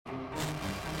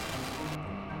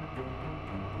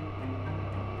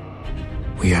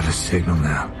We have a signal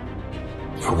now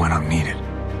for when I'm needed.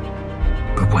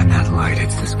 But when that light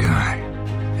hits the sky,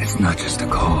 it's not just a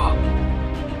call.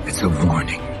 It's a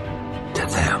warning to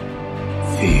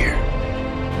them. Fear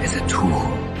is a tool.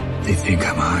 They think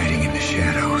I'm hiding in the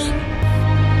shadows.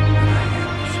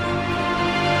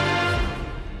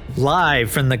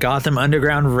 Live from the Gotham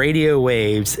Underground radio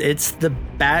waves, it's the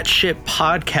Batshit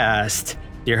Podcast.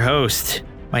 Your host,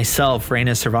 myself,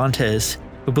 Reina Cervantes,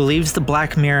 who believes the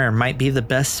Black Mirror might be the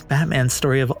best Batman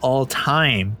story of all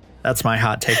time. That's my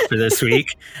hot take for this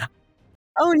week.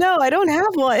 Oh no, I don't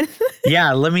have one.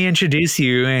 Yeah, let me introduce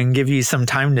you and give you some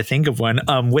time to think of one.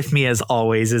 With me, as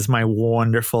always, is my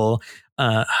wonderful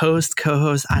host,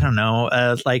 co-host. I don't know,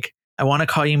 I want to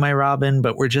call you my Robin,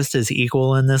 but we're just as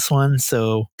equal in this one.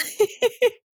 So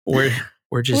we're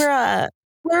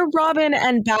Robin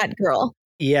and Batgirl.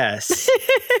 Yes.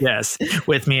 Yes.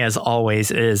 With me, as always,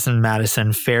 is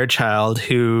Madison Fairchild,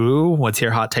 who, what's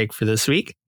your hot take for this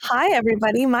week? Hi,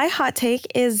 everybody. My hot take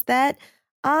is that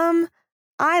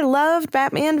I loved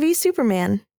Batman v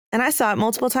Superman, and I saw it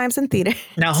multiple times in theater.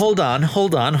 Now, hold on.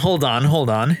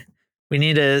 We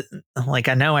need to,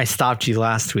 I know I stopped you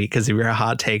last week because you were a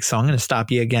hot take, so I'm going to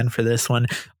stop you again for this one.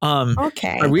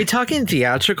 Okay. Are we talking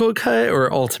theatrical cut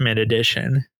or Ultimate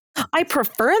Edition? I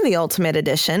prefer the Ultimate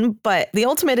Edition, but the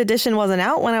Ultimate Edition wasn't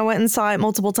out when I went and saw it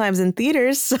multiple times in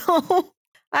theaters, so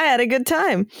I had a good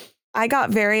time. I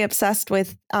got very obsessed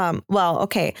with, I've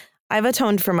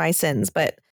atoned for my sins,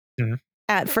 but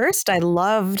at first I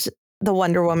loved the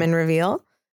Wonder Woman reveal,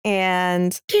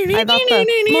 and I thought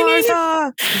the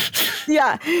Martha,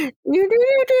 yeah,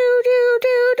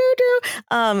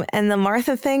 and the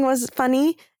Martha thing was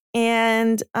funny,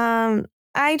 and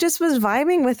I just was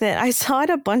vibing with it. I saw it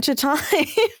a bunch of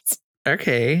times.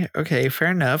 Okay, fair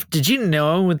enough. Did you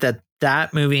know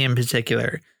that movie in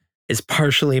particular is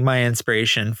partially my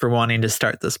inspiration for wanting to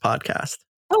start this podcast?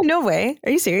 Oh, no way.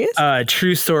 Are you serious?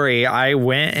 True story. I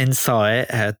went and saw it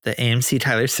at the AMC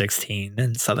Tyler 16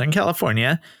 in Southern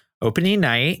California, opening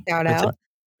night. Shout out.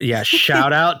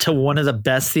 Shout out to one of the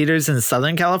best theaters in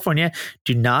Southern California.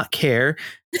 Do not care.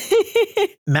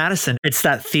 Madison, it's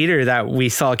that theater that we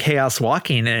saw Chaos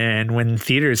Walking in when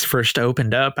theaters first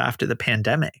opened up after the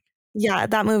pandemic. Yeah,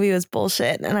 that movie was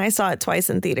bullshit, and I saw it twice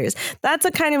in theaters. That's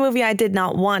a kind of movie I did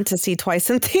not want to see twice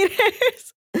in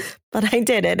theaters, but I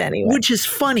did it anyway. Which is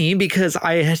funny because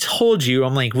I had told you,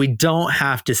 I'm like, we don't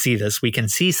have to see this. We can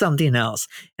see something else.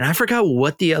 And I forgot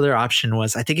what the other option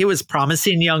was. I think it was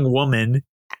Promising Young Woman.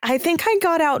 I think I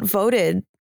got outvoted.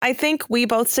 I think we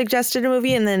both suggested a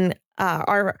movie, and then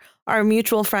our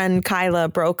mutual friend Kyla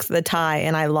broke the tie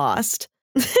and I lost.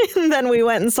 And then we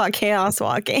went and saw Chaos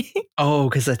Walking. Oh,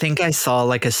 because I think I saw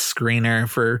a screener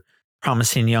for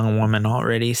Promising Young Woman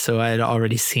already. So I had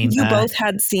already seen that. You both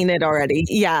had seen it already.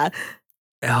 Yeah.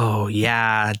 Oh,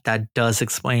 yeah. That does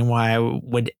explain why I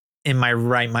would, in my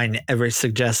right mind, ever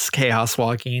suggest Chaos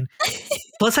Walking.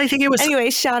 Plus, I think it was... Anyway,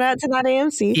 shout out to that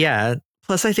AMC. Yeah.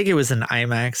 Plus, I think it was an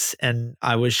IMAX, and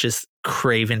I was just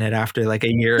craving it after a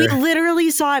year. We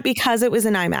literally saw it because it was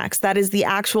an IMAX. That is the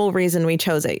actual reason we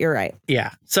chose it. You're right.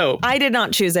 Yeah. So I did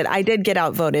not choose it. I did get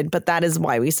outvoted, but that is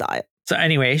why we saw it. So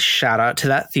anyway, shout out to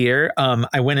that theater.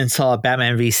 I went and saw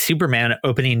Batman v Superman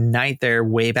opening night there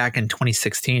way back in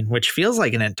 2016, which feels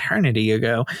like an eternity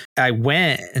ago. I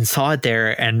went and saw it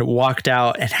there and walked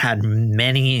out and had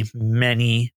many,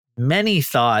 many, many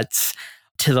thoughts,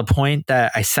 to the point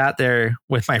that I sat there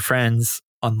with my friends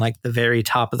on the very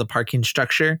top of the parking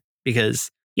structure,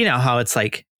 because you know how it's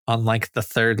on the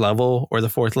third level or the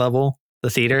fourth level,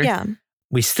 the theater. Yeah.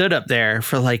 We stood up there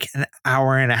for an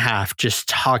hour and a half just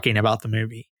talking about the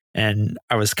movie. And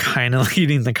I was kind of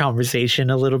leading the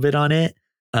conversation a little bit on it.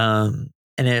 And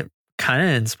it kind of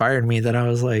inspired me that I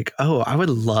was like, oh, I would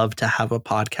love to have a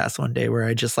podcast one day where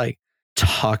I just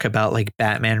talk about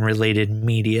Batman related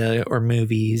media or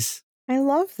movies. I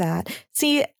love that.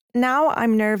 See, now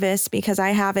I'm nervous because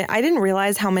I didn't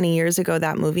realize how many years ago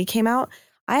that movie came out.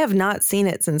 I have not seen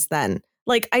it since then.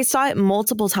 I saw it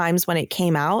multiple times when it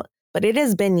came out, but it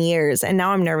has been years. And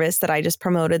now I'm nervous that I just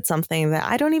promoted something that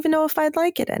I don't even know if I'd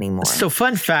like it anymore. So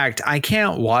fun fact, I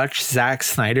can't watch Zack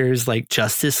Snyder's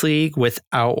Justice League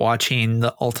without watching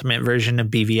the ultimate version of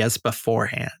BVS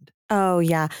beforehand. Oh,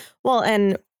 yeah. Well,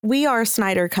 and we are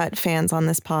Snyder Cut fans on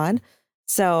this pod.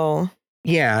 So...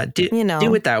 yeah, do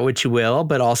with that what you will,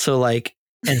 but also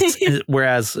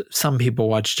whereas some people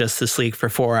watch Justice League for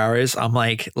 4 hours, I'm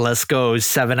let's go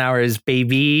 7 hours,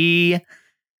 baby.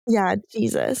 Yeah,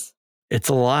 Jesus. It's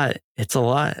a lot,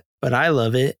 but I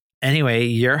love it. Anyway,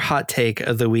 your hot take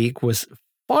of the week was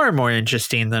far more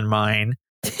interesting than mine.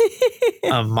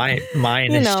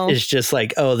 Mine is just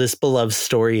like, oh, this beloved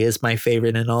story is my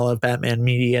favorite in all of Batman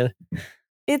media.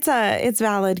 It's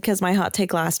valid because my hot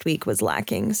take last week was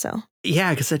lacking. So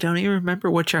yeah, because I don't even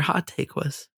remember what your hot take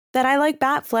was. That I like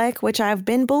Batfleck, which I've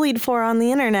been bullied for on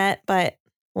the internet, but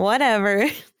whatever.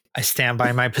 I stand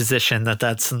by my position that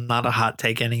that's not a hot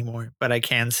take anymore, but I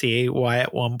can see why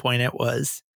at one point it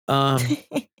was.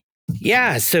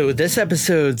 Yeah, so this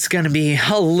episode's going to be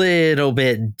a little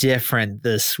bit different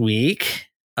this week.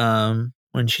 Wouldn't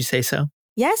you say so?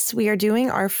 Yes, we are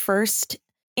doing our first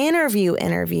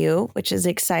interview, which is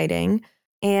exciting.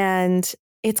 And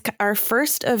it's our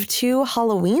first of 2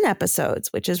 Halloween episodes,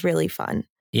 which is really fun.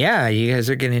 Yeah, you guys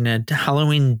are getting a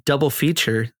Halloween double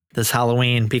feature this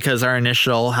Halloween because our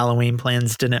initial Halloween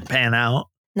plans didn't pan out.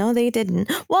 No, they didn't.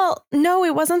 Well, no,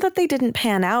 it wasn't that they didn't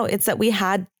pan out. It's that we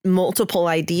had multiple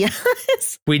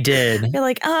ideas. We did. You're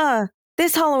like,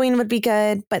 this Halloween would be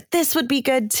good, but this would be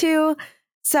good too.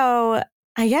 So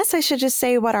I guess I should just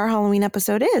say what our Halloween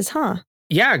episode is, huh?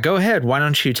 Yeah, go ahead. Why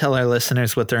don't you tell our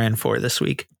listeners what they're in for this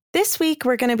week? This week,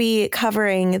 we're going to be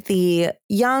covering the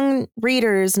young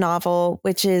readers novel,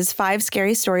 which is 5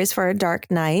 Scary Stories for a Dark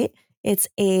Night. It's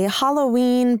a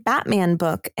Halloween Batman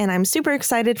book, and I'm super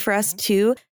excited for us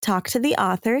to talk to the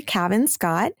author, Cavan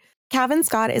Scott. Cavan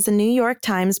Scott is a New York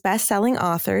Times bestselling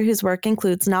author whose work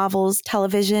includes novels,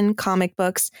 television, comic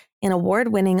books, and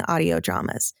award-winning audio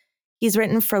dramas. He's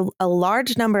written for a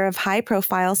large number of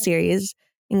high-profile series,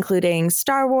 including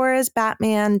Star Wars,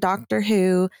 Batman, Doctor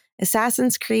Who,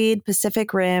 Assassin's Creed,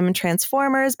 Pacific Rim,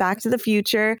 Transformers, Back to the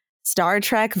Future, Star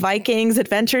Trek, Vikings,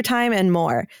 Adventure Time, and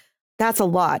more. That's a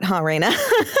lot, huh, Raina?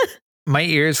 My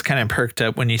ears kind of perked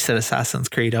up when you said Assassin's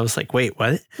Creed. I was like, wait,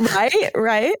 what?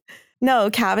 Right. No,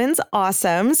 Cavan's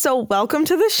awesome. So welcome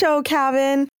to the show,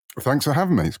 Cavan. Thanks for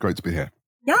having me. It's great to be here.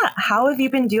 Yeah. How have you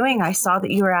been doing? I saw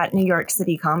that you were at New York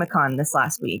City Comic Con this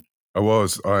last week. I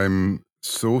was. I'm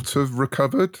sort of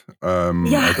recovered.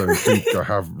 I don't think I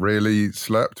have really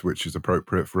slept, which is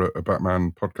appropriate for a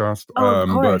Batman podcast. Of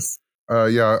course.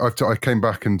 But I came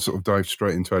back and sort of dived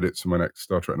straight into edits for my next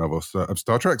Star Trek novel.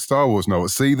 Star Wars novel.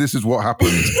 See, this is what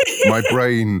happens. My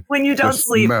brain when you don't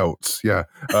sleep melts. Yeah,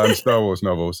 Star Wars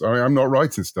novels. I mean, I'm not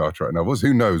writing Star Trek novels.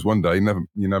 Who knows? One day,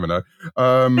 you never know.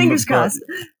 Fingers crossed.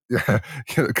 Yeah,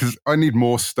 because I need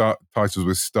more titles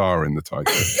with star in the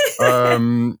title.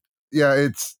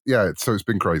 So it's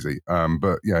been crazy.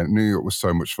 But yeah, New York was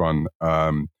so much fun.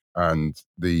 And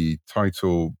the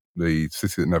title, The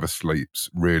City That Never Sleeps,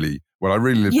 really, well, I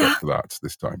really lived up to that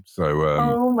this time. So,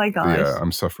 oh my gosh. Yeah,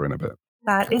 I'm suffering a bit.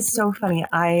 That is so funny.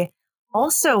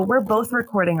 We're both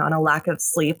recording on a lack of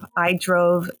sleep. I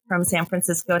drove from San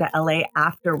Francisco to LA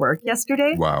after work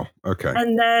yesterday. Wow. Okay.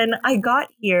 And then I got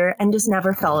here and just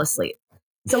never fell asleep.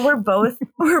 So we're both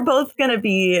going to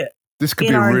be. This could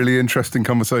be a really interesting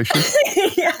conversation.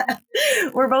 Yeah.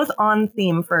 We're both on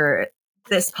theme for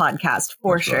this podcast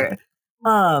for sure.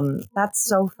 Right. That's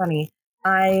so funny.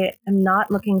 I am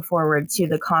not looking forward to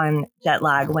the con jet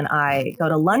lag when I go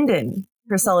to London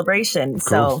for celebration.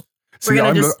 So see,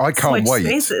 I can't wait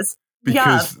spaces.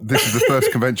 Because this is the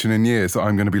first convention in years that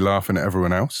I'm going to be laughing at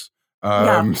everyone else.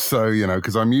 So,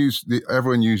 because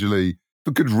everyone usually, for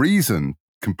good reason,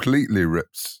 completely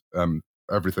rips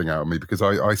everything out of me because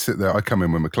I sit there, I come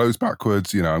in with my clothes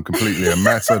backwards, I'm completely a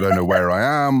mess. I don't know where I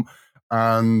am.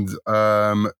 And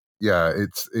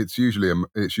it's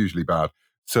usually bad.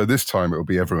 So this time it'll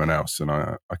be everyone else and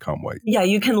I can't wait. Yeah,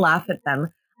 you can laugh at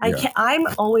them. I'm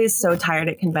always so tired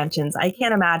at conventions. I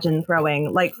can't imagine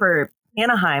throwing, like for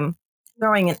Anaheim,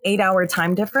 throwing an 8-hour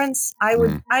time difference.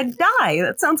 I'd die.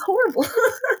 That sounds horrible.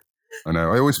 I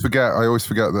know. I always forget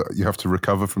that you have to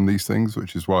recover from these things,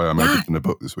 which is why I'm editing a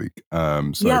book this week.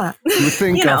 You would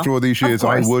think after all these years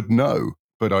I would know,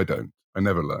 but I don't. I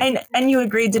never learn. And you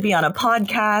agreed to be on a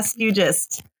podcast.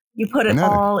 You put it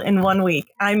all in 1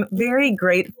 week. I'm very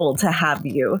grateful to have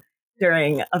you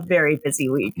during a very busy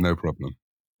week. No problem.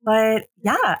 But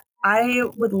yeah, I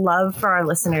would love for our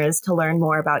listeners to learn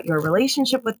more about your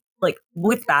relationship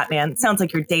with Batman. It sounds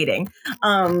like you're dating.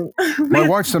 My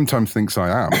wife sometimes thinks I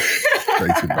am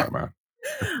dating Batman.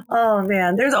 Oh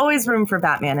man, there's always room for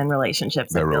Batman in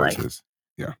relationships. There always is.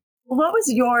 Yeah. What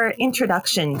was your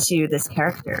introduction to this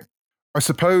character? I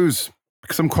suppose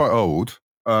because I'm quite old.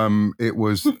 It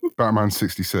was Batman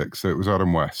 66, so it was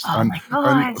Adam West. Oh my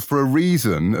God. And for a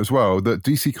reason as well, that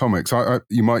DC Comics,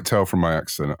 you might tell from my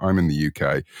accent, I'm in the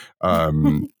UK,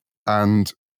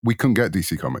 and we couldn't get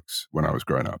DC Comics when I was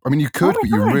growing up. I mean, you could, but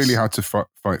you really had to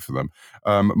fight for them.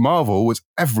 Marvel was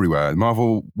everywhere.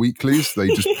 Marvel weeklies, they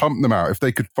just pumped them out. If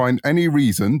they could find any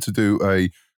reason to do a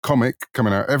comic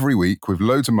coming out every week with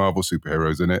loads of Marvel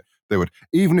superheroes in it. They would,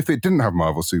 even if it didn't have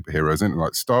Marvel superheroes in it,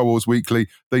 like Star Wars Weekly,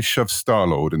 they shoved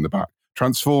Star-Lord in the back.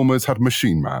 Transformers had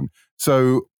Machine Man.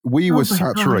 So we were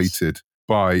saturated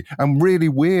by, and really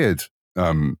weird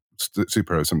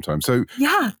superheroes sometimes. So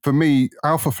for me,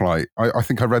 Alpha Flight, I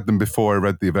think I read them before I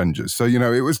read the Avengers. So,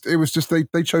 it was just,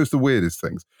 they chose the weirdest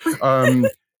things.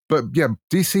 But yeah,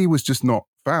 DC was just not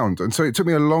found. And so it took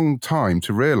me a long time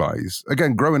to realize,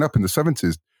 again, growing up in the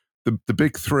 70s, the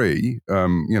big three,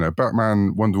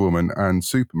 Batman, Wonder Woman, and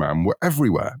Superman were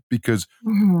everywhere because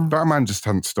Batman just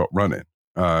hadn't stopped running.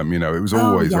 It was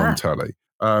always on telly.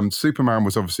 Superman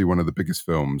was obviously one of the biggest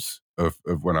films of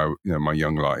when I, my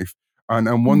young life.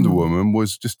 And Wonder Woman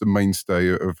was just the mainstay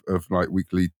of like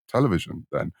weekly television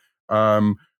then.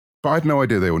 But I had no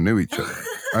idea they all knew each other.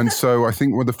 And so I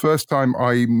think the first time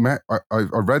I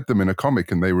read them in a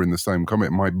comic and they were in the same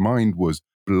comic, my mind was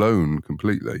blown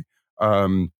completely.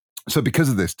 So because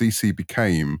of this, DC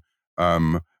became,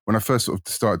 when I first sort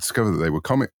of started to discover that they were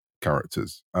comic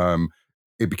characters,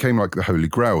 it became like the holy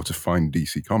grail to find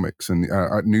DC comics. And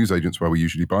at newsagents where we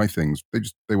usually buy things,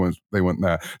 they weren't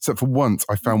there. Except for once,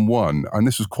 I found one, and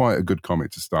this was quite a good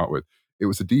comic to start with. It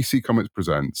was a DC Comics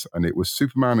Presents, and it was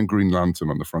Superman and Green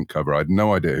Lantern on the front cover. I had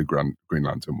no idea who Green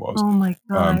Lantern was. Oh my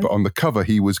God. But on the cover,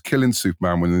 he was killing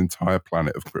Superman with an entire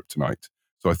planet of kryptonite.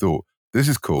 So I thought, this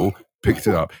is cool. Picked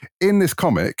it up. In this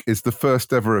comic is the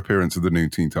first ever appearance of the new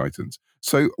Teen Titans.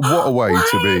 So what a way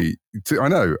to be. I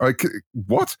know.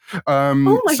 What?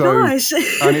 Oh my gosh.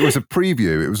 And it was a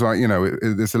preview. It was like,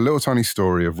 there's a little tiny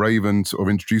story of Raven sort of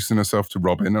introducing herself to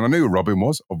Robin. And I knew who Robin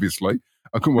was, obviously.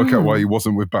 I couldn't work out why he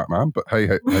wasn't with Batman, but hey,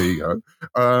 there you go.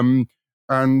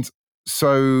 And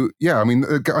so, yeah, I mean,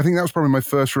 I think that was probably my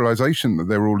first realization that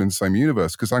they were all in the same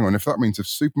universe. Because hang on, if that means if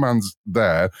Superman's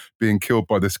there being killed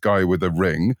by this guy with a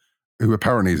ring, who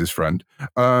apparently is his friend,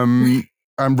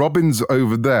 and Robin's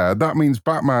over there, that means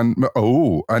Batman,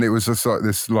 and it was just like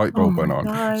this light bulb went on.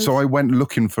 Gosh. So I went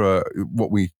looking for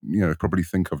what we, probably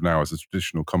think of now as a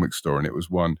traditional comic store, and it was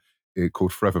one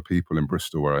called Forever People in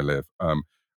Bristol, where I live.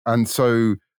 And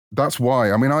so that's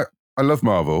why, I mean, I love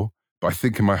Marvel, but I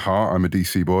think in my heart I'm a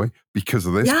DC boy because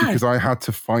of this, because I had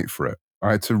to fight for it.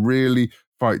 I had to really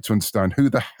fight to understand who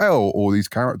the hell all these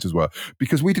characters were,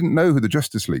 because we didn't know who the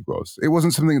Justice League was. It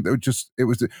wasn't something that it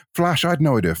was Flash. I had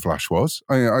no idea Flash was.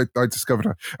 I discovered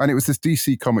her. And it was this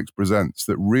DC Comics Presents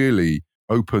that really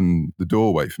opened the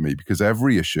doorway for me, because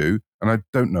every issue, and I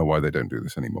don't know why they don't do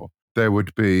this anymore, there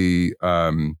would be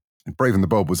Brave and the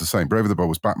Bold was the same. Brave and the Bold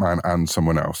was Batman and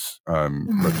someone else,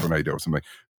 Red Tornado or something.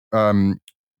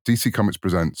 DC Comics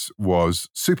Presents was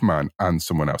Superman and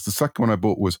someone else. The second one I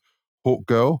bought was Hawk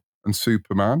Girl and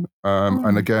Superman.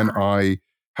 And again, I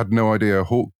had no idea who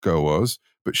Hawk Girl was,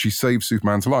 but she saved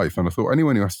Superman's life. And I thought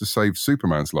anyone who has to save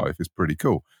Superman's life is pretty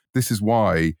cool. This is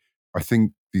why I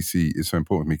think DC is so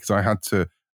important to me, because I had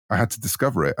to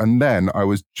discover it. And then I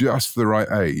was just the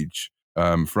right age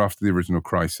for after the original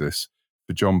Crisis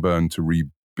for John Byrne to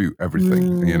reboot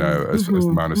everything, as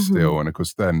the Man of Steel. And of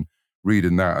course, then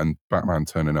reading that and Batman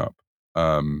turning up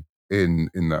in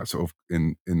that sort of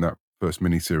in that first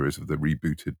miniseries of the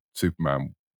rebooted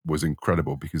Superman was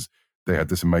incredible, because they had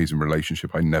this amazing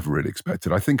relationship I never really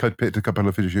expected. I think I'd picked a couple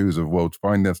of issues of World's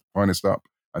Finest up,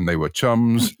 and they were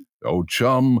chums, old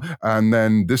chum. And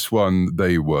then this one,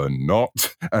 they were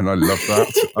not, and I love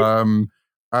that.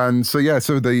 And so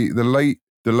the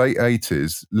late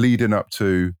 80s, leading up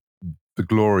to the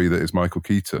glory that is Michael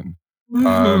Keaton,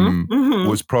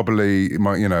 was probably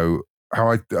my,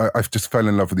 how I just fell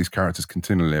in love with these characters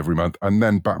continually every month. And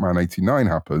then Batman 89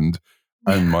 happened,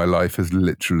 and my life has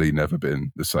literally never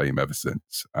been the same ever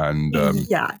since. And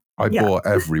I bought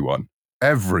everyone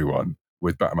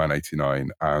with Batman 89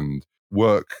 and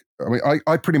work. I mean,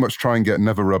 I pretty much try and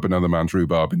never rub another man's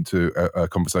rhubarb into a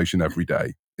conversation every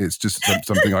day. It's just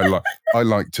something I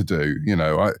like to do.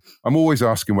 I'm always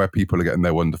asking where people are getting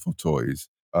their wonderful toys.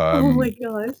 Oh my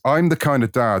gosh. I'm the kind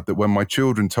of dad that when my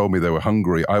children told me they were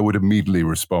hungry, I would immediately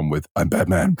respond with, I'm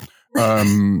Batman.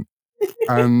 And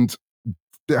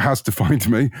it has defined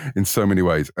me in so many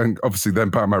ways. And obviously then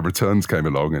Batman Returns came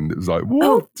along, and it was like,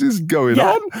 what is going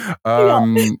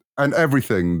on? And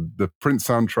everything, the Prince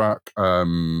soundtrack,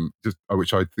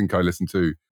 which I think I listened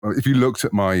to. If you looked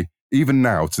at even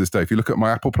now to this day, if you look at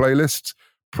my Apple playlists,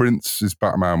 Prince's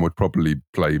Batman would probably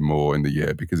play more in the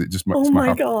year, because it just makes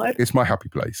God. It's my happy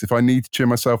place. If I need to cheer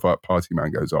myself up, Party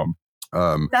Man goes on.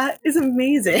 That is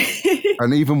amazing.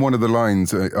 And even one of the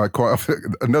lines, I quite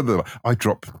often, I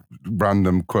drop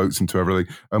random quotes into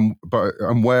everything.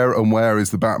 And where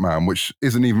is the Batman, which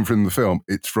isn't even from the film,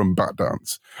 it's from Bat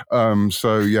Dance.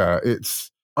 So yeah, it's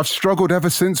I've struggled ever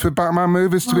since with Batman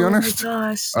movies, to be honest. Oh my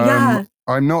gosh. Yeah.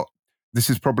 I'm not, this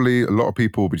is probably, a lot of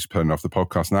people will be just turning off the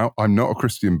podcast now. I'm not a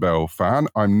Christian Bale fan.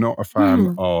 I'm not a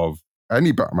fan of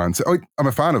any Batman. So I'm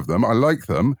a fan of them. I like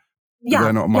them. But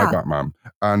they're not my Batman.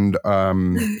 And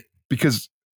because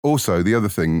also the other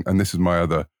thing, and this is my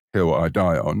other hill I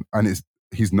die on, and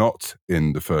he's not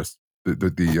in the first,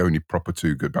 the only proper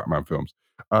two good Batman films,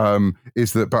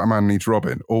 is that Batman needs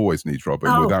Robin, always needs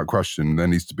Robin, without question. There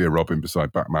needs to be a Robin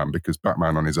beside Batman, because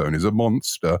Batman on his own is a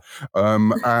monster.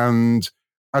 And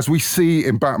as we see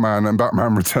in Batman and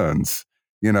Batman Returns,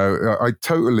 I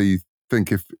totally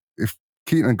think if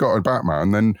Keaton got a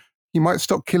Batman, then he might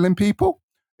stop killing people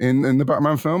in the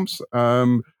Batman films.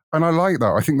 And I like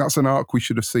that. I think that's an arc we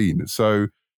should have seen. So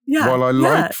while I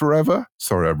like Forever,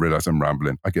 sorry, I realize I'm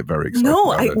rambling. I get very excited.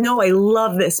 I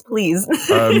love this, please.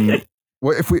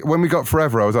 Well, when we got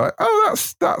Forever, I was like, oh,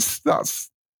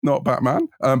 that's not Batman.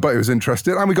 But it was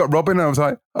interesting. And we got Robin, and I was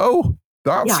like, oh,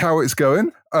 that's how it's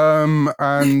going.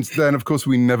 And then, of course,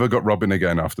 we never got Robin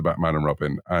again after Batman and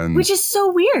Robin. Which is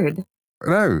so weird.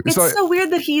 No, it's like, so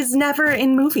weird that he's never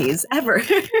in movies ever.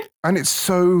 And it's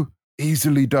so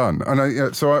easily done. And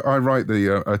I write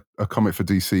a comic for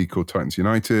DC called Titans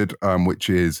United, which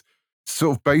is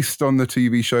sort of based on the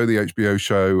TV show, the HBO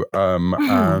show,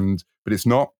 but it's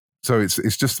not. So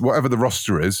it's just whatever the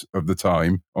roster is of the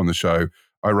time on the show.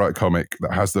 I write a comic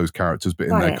that has those characters, but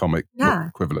in their comic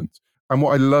equivalent. And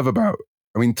what I love about,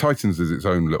 Titans is its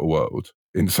own little world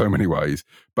in so many ways,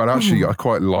 but actually I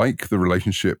quite like the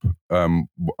relationship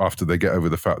after they get over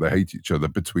the fact they hate each other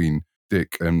between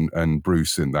Dick and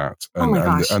Bruce in that,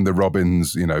 and the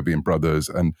Robins, being brothers.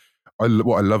 And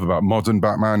what I love about modern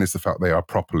Batman is the fact they are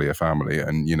properly a family,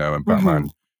 and Batman.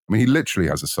 He literally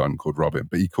has a son called Robin,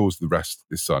 but he calls the rest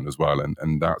his son as well,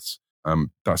 and that's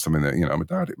something that I'm a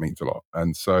dad. It means a lot,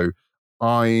 and so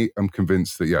I am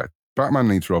convinced that Batman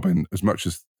needs Robin as much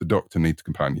as the Doctor needs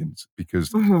companions,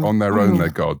 because on their own they're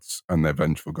gods and they're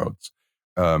vengeful gods,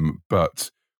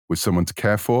 but with someone to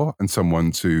care for and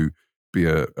someone to be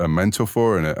a mentor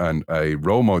for and a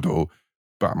role model,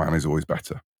 Batman is always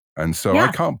better. And so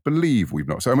I can't believe we've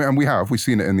not. So we've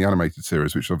seen it in the animated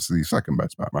series, which is obviously the second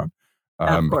best Batman,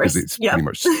 because it's pretty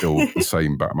much still the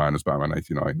same Batman as Batman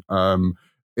 89.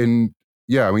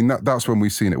 That's when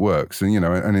we've seen it works, and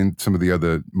and in some of the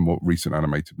other more recent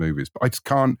animated movies. But I just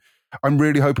can't. I'm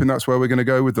really hoping that's where we're going to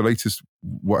go with the latest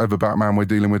whatever Batman we're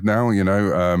dealing with now.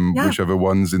 Whichever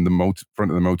one's in the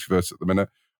front of the multiverse at the minute.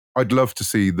 I'd love to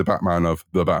see the Batman of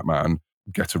the Batman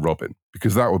get a Robin,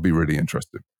 because that would be really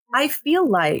interesting. I feel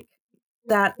like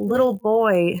that little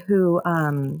boy who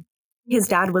his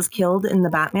dad was killed in the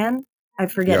Batman. I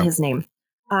forget his name.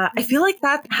 I feel like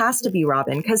that has to be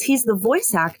Robin, because he's the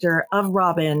voice actor of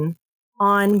Robin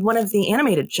on one of the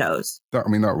animated shows. That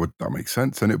makes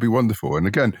sense, and it'd be wonderful. And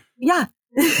again, we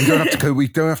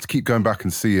don't have to keep going back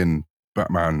and seeing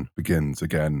Batman Begins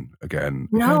again.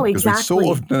 No, exactly. We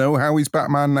sort of know how he's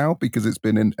Batman now, because it's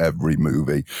been in every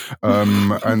movie.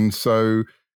 And so,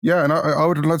 and I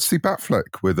would love to see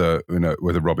Batfleck with a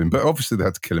Robin, but obviously they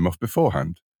had to kill him off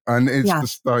beforehand. And it's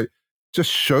just like, just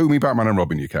show me Batman and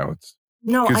Robin, you cowards.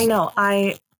 No, I know.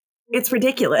 It's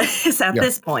ridiculous at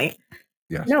this point.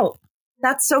 Yes. No,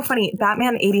 that's so funny.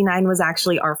 Batman 89 was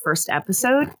actually our first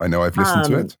episode. I know, I've listened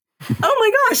to it. Oh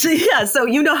my gosh. Yeah. So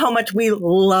you know how much we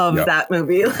love that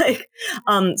movie.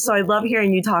 So I love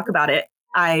hearing you talk about it.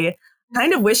 I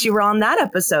kind of wish you were on that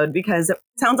episode, because it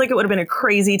sounds like it would have been a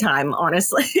crazy time,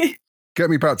 honestly. Get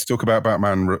me back to talk about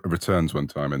Batman Returns one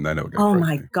time, and then it'll get crazy.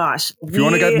 My gosh. If you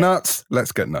want to get nuts,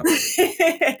 let's get nuts.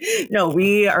 No,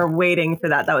 we are waiting for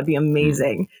that. That would be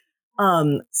amazing.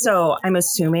 So I'm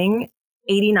assuming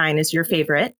 89 is your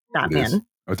favorite Batman.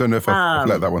 I don't know if I've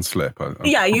let that one slip.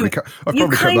 You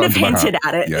kind of hinted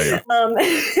at it. Yeah.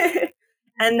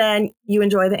 And then you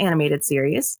enjoy the animated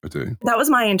series. I do. That was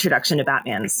my introduction to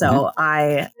Batman. So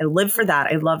I live for that.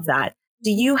 I love that.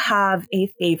 Do you have a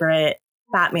favorite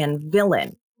Batman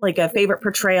villain? Like a favorite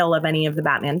portrayal of any of the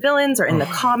Batman villains, or in the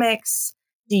comics?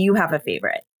 Do you have a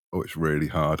favorite? Oh, it's really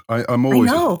hard. I'm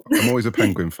always a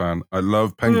Penguin fan. I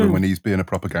love Penguin when he's being a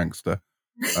proper gangster.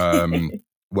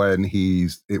 When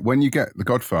you get the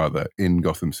Godfather in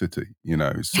Gotham City,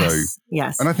 so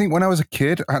yes. And I think when I was a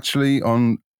kid, actually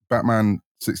on Batman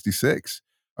 66,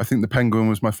 I think the Penguin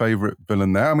was my favorite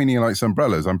villain there. He likes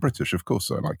umbrellas. I'm British, of course,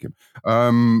 so I like him.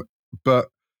 But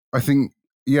I think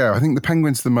the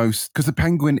Penguin's the most, because the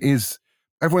Penguin is,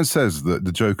 everyone says that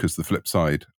the Joker's the flip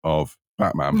side of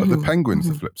Batman, but the Penguin's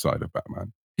the flip side of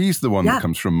Batman. He's the one that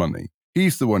comes from money.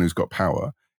 He's the one who's got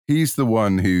power. He's the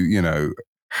one who,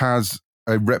 has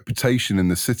a reputation in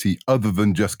the city other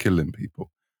than just killing people.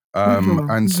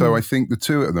 And so I think the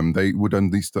two of them, they would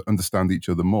understand each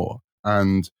other more.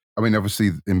 And I mean,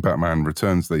 obviously in Batman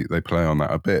Returns, they play on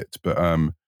that a bit, but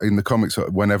in the comics,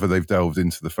 whenever they've delved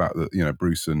into the fact that, you know,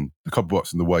 Bruce and the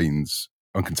Cobbletts and the Waynes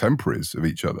are contemporaries of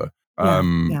each other,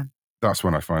 that's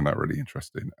when I find that really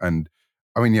interesting. And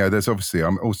I mean, yeah, there's obviously,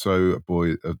 I'm also a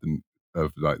boy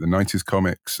of like the 90s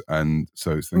comics, and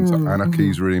so things like Anarchy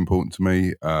is really important to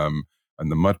me,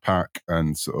 and the Mud Pack,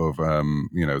 and sort of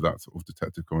you know, that sort of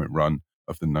detective comic run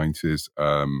of the 90s.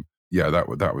 Yeah,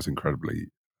 that was incredibly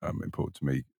important to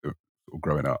me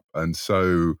growing up. And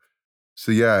so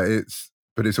yeah, it's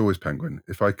always Penguin.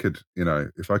 If I could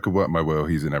work my will,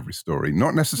 he's in every story.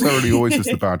 Not necessarily always as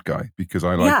the bad guy, because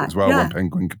I like it as well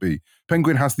when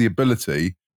Penguin has the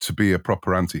ability to be a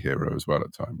proper anti-hero as well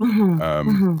at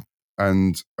times.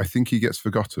 And I think he gets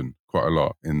forgotten quite a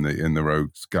lot in the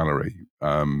Rogues Gallery,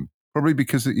 probably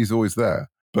because he's always there.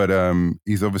 But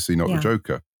he's obviously not the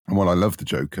Joker. And while I love the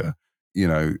Joker, you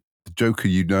know, the Joker,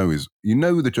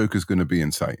 the Joker's going to be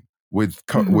insane. With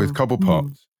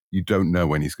Cobblepot, you don't know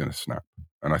when he's going to snap.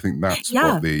 And I think that's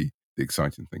what the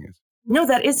exciting thing is. No,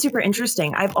 that is super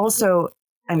interesting. I'm so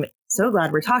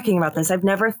glad we're talking about this. I've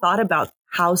never thought about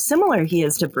how similar he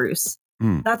is to Bruce.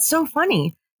 That's so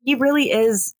funny. He really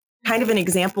is kind of an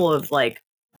example of like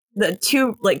the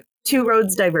two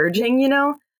roads diverging, you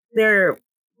know? They're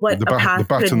what the a path the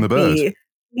bat could and the bird. be.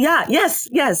 Yeah,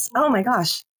 yes. Oh my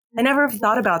gosh. I never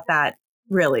thought about that,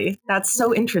 really. That's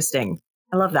so interesting.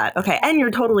 I love that. Okay, and you're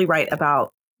totally right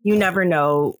about you never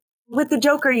know. With the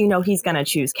Joker, you know he's going to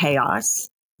choose chaos.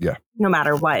 Yeah. No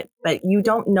matter what. But you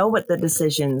don't know what the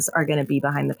decisions are going to be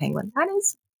behind the Penguin. I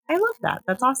love that.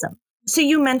 That's awesome. So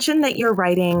you mentioned that you're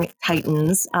writing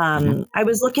Titans. I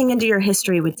was looking into your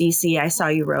history with DC. I saw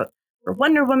you wrote for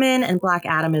Wonder Woman and Black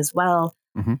Adam as well.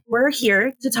 We're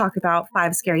here to talk about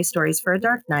 5 Scary Stories for a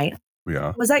Dark Night. We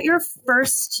are. Was that your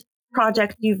first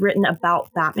project you've written about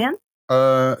Batman?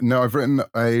 No, I've written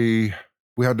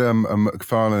we had a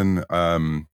McFarlane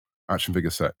action figure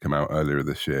set come out earlier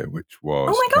this year, which was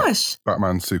oh my gosh,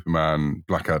 Batman, Superman,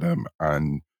 Black Adam,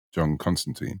 and John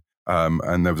Constantine.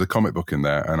 And there was a comic book in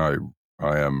there, and I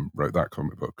wrote that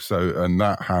comic book. So, and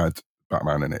that had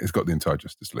Batman in it. It's got the entire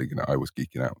Justice League in it. I was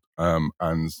geeking out.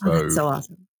 And so, that's so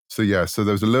awesome. So yeah, so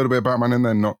there was a little bit of Batman in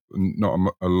there, not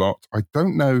a lot. I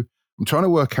don't know. I'm trying to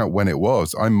work out when it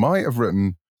was. I might have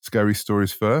written Scary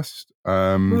Stories first.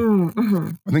 I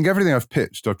think everything I've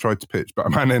tried to pitch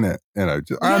Batman in it, you know,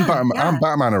 and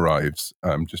Batman arrives,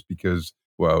 just because,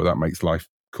 well, that makes life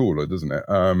cooler, doesn't it?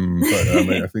 But I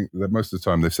mean, I think that most of the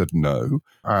time they've said no,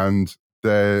 and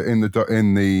they're in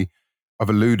the I've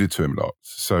alluded to him lots.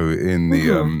 So in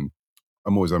the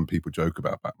I'm always having people joke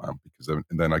about Batman because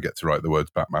then I get to write the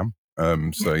words Batman.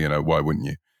 So you know, why wouldn't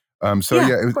you? I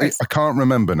can't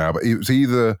remember now, but it was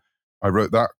either I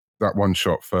wrote that one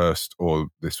shot first or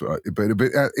this, but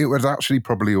it was actually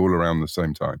probably all around the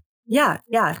same time. Yeah.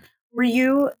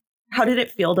 How did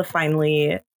it feel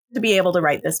to be able to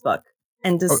write this book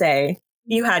and to say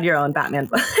you had your own Batman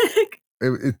book?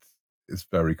 It's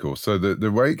very cool. So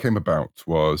the way it came about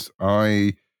was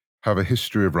I have a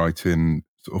history of writing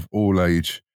sort of all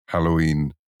age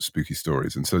Halloween spooky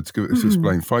stories, and so to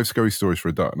explain 5 Scary Stories for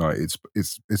a Dark Night,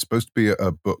 it's supposed to be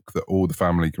a book that all the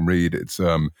family can read. It's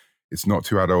not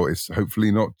too adult. It's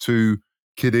hopefully not too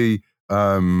kiddie.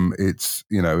 It's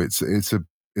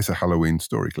a Halloween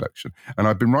story collection, and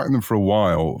I've been writing them for a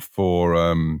while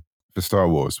for Star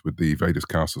Wars with the Vader's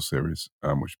Castle series,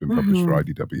 which has been published for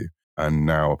IDW and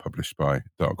now are published by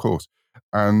Dark Horse.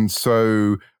 And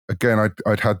so again,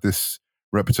 I'd had this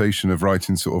reputation of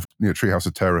writing sort of, you know, Treehouse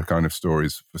of Terror kind of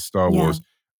stories for Star Wars,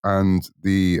 and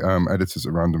the editors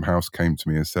at Random House came to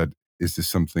me and said, is this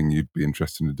something you'd be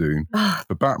interested in doing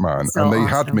for Batman? So and they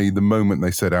awesome. had me the moment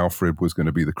they said Alfred was going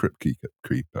to be the Crypt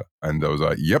Keeper. And I was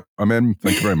like, yep, I'm in.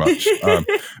 Thank you very much.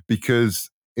 Because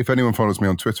if anyone follows me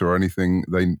on Twitter or anything,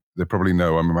 they probably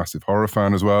know I'm a massive horror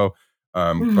fan as well.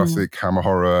 Classic Hammer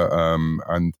horror.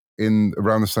 And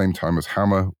around the same time as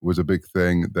Hammer was a big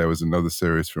thing, there was another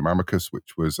series from Amicus,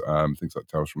 which was things like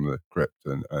Tales from the Crypt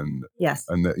and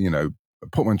the, you know,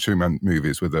 portmanteau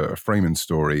movies with a framing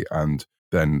story and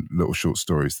then little short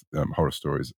stories, horror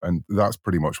stories. And that's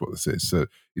pretty much what this is. So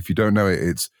if you don't know it,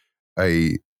 it's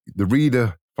the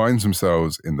reader finds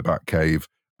themselves in the Batcave.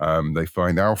 They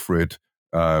find Alfred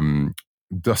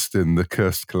dusting the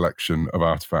cursed collection of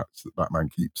artifacts that Batman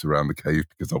keeps around the cave,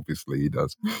 because obviously he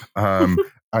does.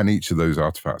 And each of those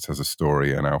artifacts has a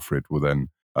story, and Alfred will then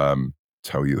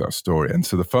tell you that story. And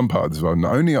so the fun part as well,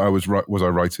 not only was I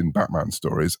writing Batman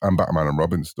stories and Batman and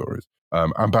Robin stories,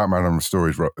 and Batman and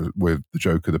stories with the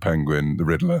Joker, the Penguin, the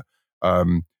Riddler,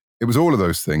 it was all of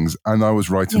those things, and I was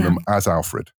writing them as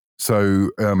Alfred. So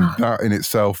that in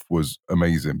itself was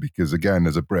amazing because, again,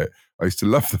 as a Brit, I used to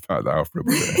love the fact that Alfred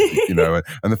was there,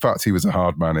 and the fact he was a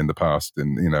hard man in the past,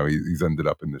 and he's ended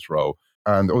up in this role.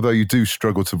 And although you do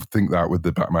struggle to think that with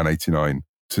the Batman 89,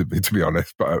 to be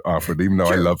honest, but Alfred, even though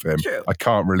I love him, I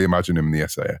can't really imagine him in the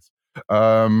SAS.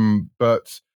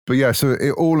 But yeah, so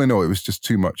all in all, it was just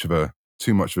too much of a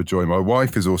joy. My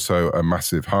wife is also a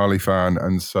massive Harley fan,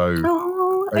 and so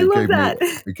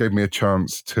it gave me a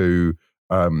chance to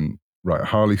write a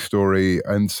Harley story.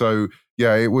 And so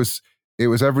yeah, it was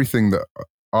everything that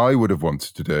I would have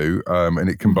wanted to do, and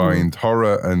it combined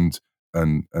horror and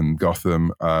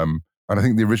Gotham. And I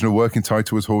think the original working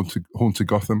title was Haunted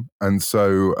Gotham. And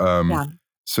so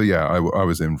I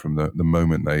was in from the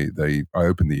moment I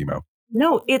opened the email.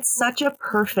 No, it's such a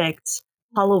perfect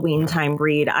Halloween time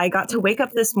read. I got to wake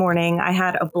up this morning. I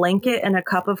had a blanket and a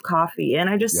cup of coffee, and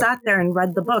I just sat there and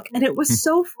read the book, and it was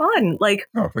so fun. Like,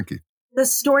 oh, thank you. The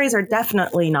stories are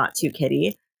definitely not too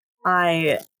kiddie.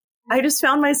 I just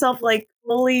found myself like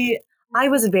fully. I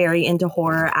was very into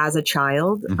horror as a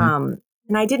child, and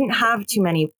I didn't have too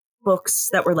many books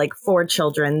that were like for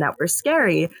children that were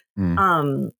scary.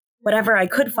 Whatever I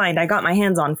could find, I got my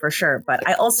hands on for sure. But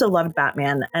I also loved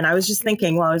Batman. And I was just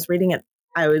thinking while I was reading it,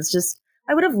 I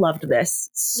would have loved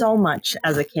this so much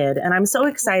as a kid. And I'm so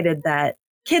excited that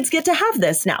kids get to have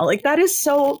this now. Like, that is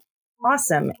so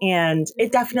awesome. And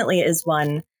it definitely is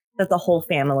one that the whole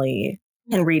family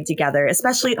can read together,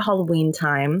 especially at Halloween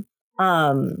time.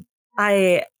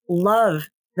 I love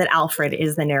that Alfred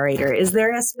is the narrator. Is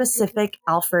there a specific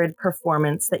Alfred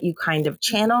performance that you kind of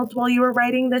channeled while you were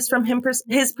writing this from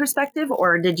his perspective,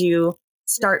 or did you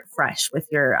start fresh with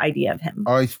your idea of him?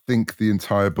 I think the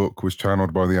entire book was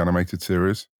channeled by the animated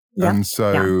series. Yep. And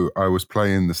so I was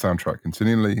playing the soundtrack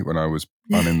continually when I was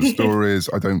planning the stories.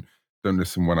 I don't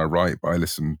listen when I write, but I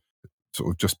listen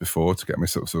sort of just before to get my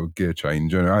sort of gear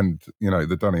change. And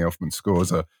the Danny Elfman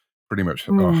scores are pretty much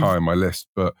high on my list.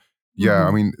 But yeah,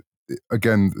 I mean,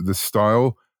 again, the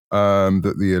style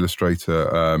that the illustrator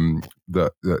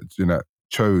that Jeanette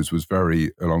chose was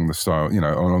very along the style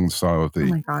of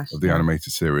the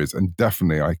animated series, and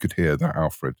definitely I could hear that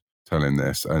Alfred telling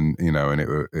this, and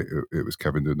it was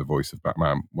Kevin doing the voice of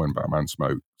Batman when Batman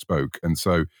spoke, and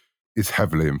so it's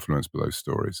heavily influenced by those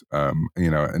stories,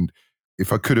 and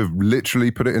if I could have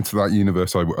literally put it into that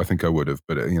universe, I think I would have,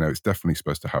 but it's definitely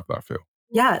supposed to have that feel.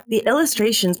 Yeah, the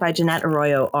illustrations by Jeanette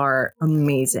Arroyo are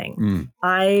amazing.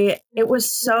 It was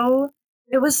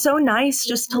so nice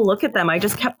just to look at them. I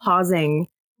just kept pausing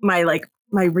my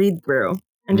read through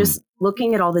and just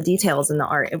looking at all the details in the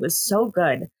art. It was so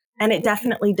good. And it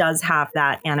definitely does have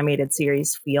that animated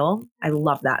series feel. I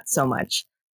love that so much.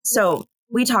 So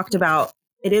we talked about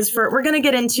we're going to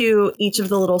get into each of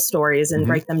the little stories and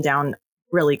break them down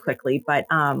really quickly, but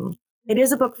it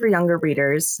is a book for younger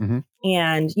readers,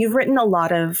 and you've written a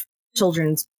lot of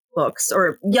children's books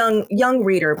or young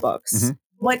reader books.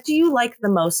 What do you like the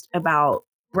most about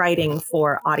writing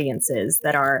for audiences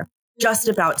that are just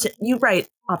about to? You write,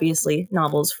 obviously,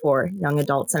 novels for young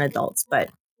adults and adults,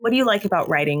 but what do you like about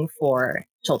writing for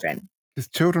children? Because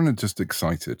children are just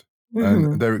excited,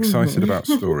 and they're excited about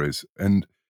stories, and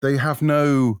they have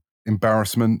no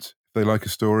embarrassment if they like a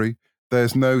story.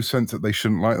 There's no sense that they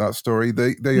shouldn't like that story.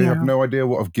 They have no idea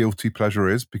what a guilty pleasure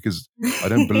is, because I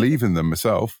don't believe in them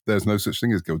myself. There's no such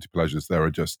thing as guilty pleasures. There are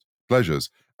just pleasures.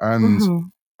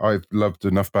 And I've loved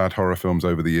enough bad horror films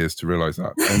over the years to realize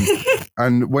that.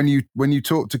 And when you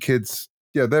talk to kids,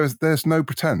 there's no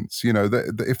pretense.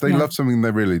 If they love something,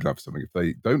 they really love something. If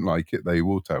they don't like it, they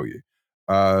will tell you.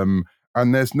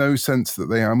 And there's no sense that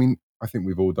I think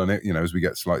we've all done it, as we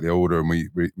get slightly older, and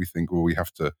we think, well, we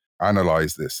have to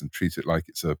analyze this and treat it like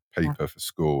it's a paper for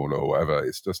school or whatever.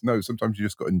 It's just, no, sometimes you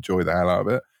just got to enjoy the hell out of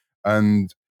it.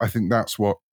 And I think that's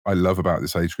what I love about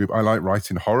this age group. I like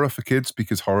writing horror for kids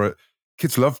because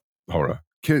kids love horror.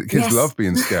 Kids love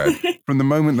being scared. From the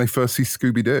moment they first see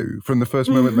Scooby-Doo, from the first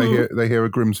moment they hear a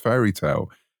Grimm's fairy tale,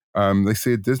 they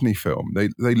see a Disney film,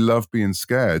 they love being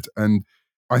scared. And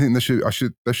I think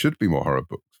there should be more horror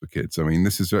books for kids. I mean,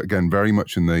 this is, again, very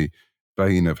much in the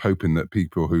vein of hoping that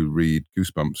people who read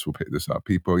Goosebumps will pick this up.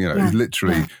 People, is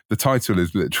literally, the title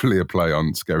is literally a play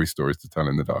on scary stories to tell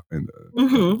in the dark.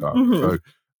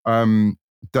 So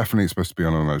definitely it's supposed to be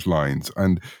on those lines.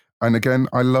 And again,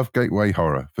 I love gateway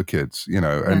horror for kids,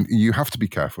 and you have to be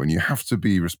careful and you have to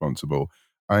be responsible,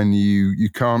 and you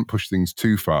can't push things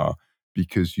too far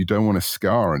because you don't want to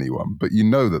scar anyone, but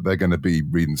that they're going to be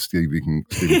reading Stephen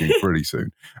King pretty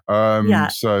soon.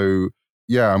 So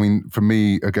yeah, I mean, for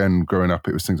me, again, growing up,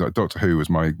 it was things like Doctor Who was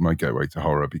my gateway to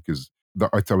horror, because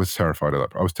I was terrified of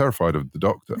that. I was terrified of the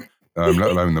Doctor,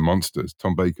 let alone the monsters.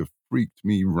 Tom Baker freaked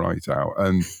me right out,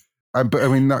 but I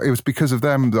mean, it was because of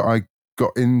them that I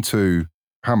got into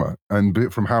Hammer,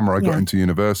 and from Hammer I got into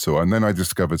Universal, and then I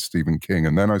discovered Stephen King,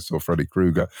 and then I saw Freddy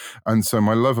Krueger, and so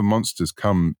my love of monsters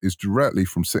is directly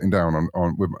from sitting down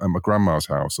at my grandma's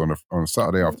house on a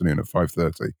Saturday afternoon at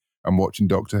 5:30 and watching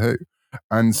Doctor Who,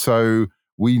 and so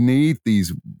we need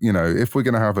these. If we're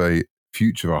going to have a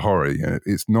future of horror,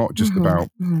 it's not just about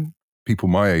people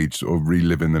my age sort of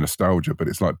reliving the nostalgia, but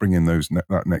it's like bringing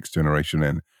that next generation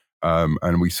in.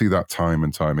 And we see that time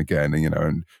and time again,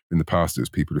 and in the past it was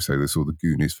people who say they saw the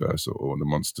Goonies first or the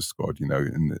Monster Squad,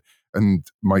 and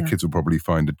my kids will probably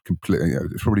find it completely,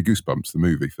 it's probably Goosebumps, the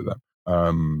movie for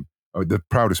them. The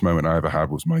proudest moment I ever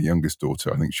had was my youngest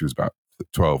daughter, I think she was about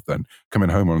 12 then, coming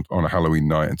home on a Halloween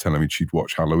night and telling me she'd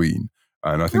watch Halloween.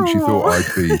 And I think she thought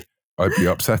I'd be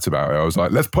upset about it. I was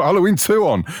like, let's put Halloween 2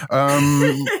 on.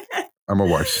 And my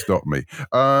wife stopped me.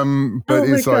 But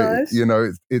it's like,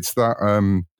 it's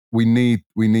that we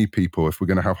need people, if we're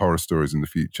going to have horror stories in the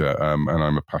future, and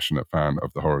I'm a passionate fan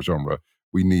of the horror genre,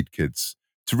 we need kids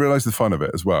to realize the fun of it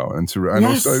as well. And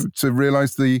also to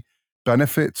realize the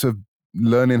benefits of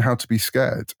learning how to be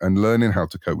scared and learning how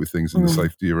to cope with things in the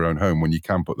safety of your own home when you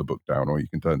can put the book down or you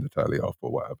can turn the telly off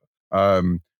or whatever.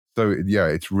 So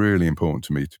it's really important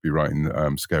to me to be writing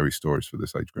scary stories for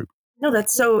this age group. No,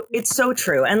 it's so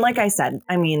true. And like I said,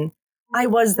 I mean, I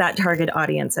was that target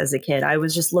audience as a kid. I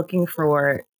was just looking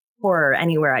for horror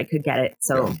anywhere I could get it.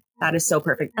 So that is so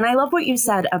perfect. And I love what you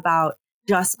said about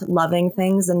just loving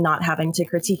things and not having to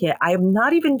critique it. I am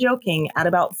not even joking. At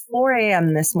about 4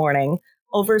 a.m. this morning,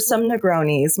 over some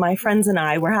Negronis, my friends and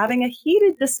I were having a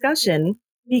heated discussion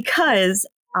because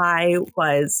I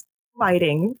was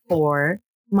fighting for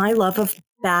my love of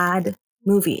bad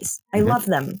movies. I love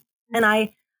them. And I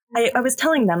was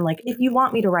telling them, like, if you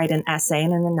want me to write an essay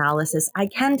and an analysis, I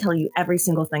can tell you every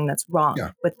single thing that's wrong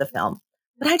with the film.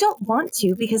 But I don't want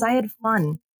to because I had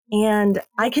fun. And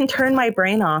I can turn my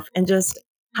brain off and just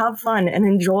have fun and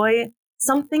enjoy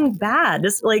something bad.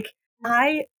 It's like,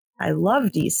 I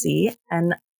love DC,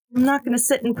 and I'm not going to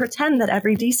sit and pretend that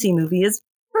every DC movie is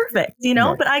perfect,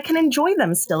 but I can enjoy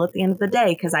them still at the end of the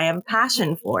day because I have a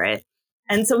passion for it.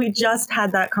 And so we just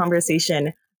had that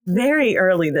conversation very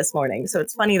early this morning. So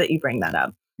it's funny that you bring that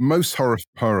up. Most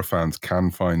horror fans can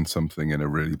find something in a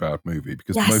really bad movie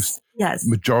because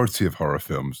majority of horror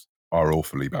films are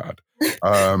awfully bad.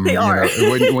 They are.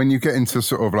 When you get into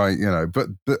sort of like, but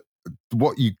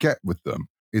what you get with them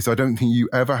is I don't think you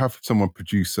ever have someone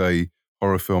produce a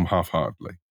horror film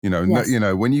half-heartedly.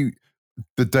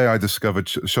 The day I discovered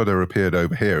Shudder appeared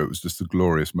over here, it was just a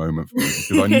glorious moment for me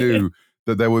because I knew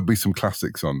that there would be some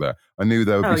classics on there. I knew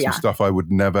there would be some stuff I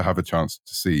would never have a chance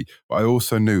to see, but I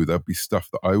also knew there'd be stuff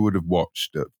that I would have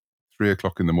watched at 3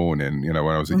 o'clock in the morning, when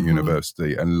I was at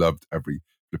university and loved every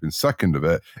flipping second of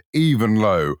it, even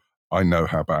though I know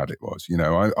how bad it was.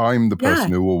 I'm the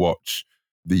person who will watch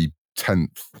the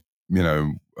 10th,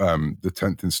 the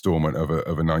 10th installment of a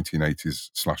 1980s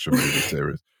slasher movie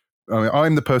series. I mean,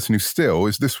 I'm the person who still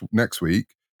is this next week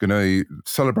going to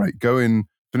celebrate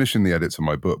finishing the edits of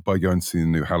my book by going to see the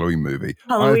new Halloween movie.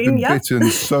 I've been bitten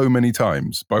so many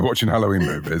times by watching Halloween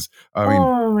movies. I mean,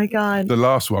 oh my God. The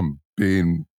last one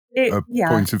being a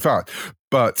point in fact,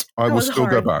 but I will still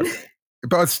go back.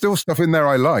 But there's still stuff in there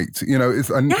I liked,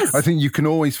 I think you can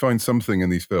always find something in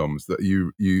these films that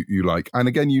you like. And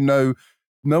again, no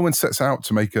one sets out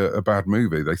to make a bad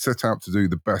movie. They set out to do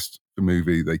the best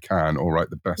movie they can or write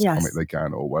the best comic they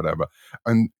can or whatever.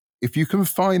 And if you can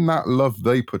find that love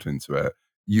they put into it,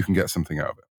 you can get something out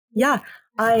of it. Yeah.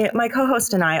 My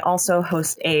co-host and I also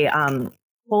host a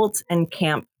Holt and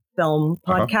Camp film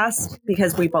podcast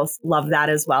because we both love that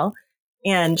as well.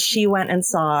 And she went and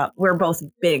we're both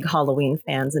big Halloween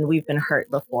fans and we've been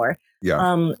hurt before.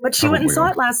 Yeah. But she went and saw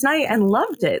it last night and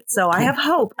loved it. So I have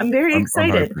hope. I'm very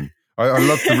excited. I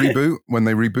loved the reboot. When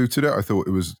they rebooted it, I thought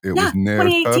it was near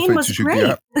perfect was as you great.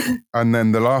 could get. And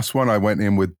then the last one, I went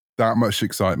in with that much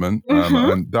excitement. And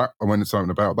I went in something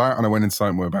about that, and I went in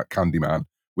something about Candyman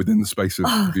within the space of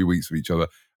a few weeks of each other.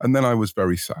 And then I was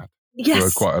very sad for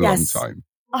quite a long time.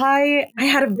 I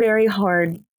had a very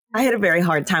hard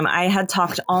time. I had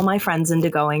talked all my friends into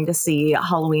going to see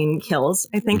Halloween Kills,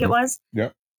 I think it was. Yeah.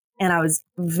 And I was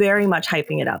very much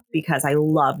hyping it up because I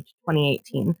loved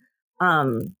 2018.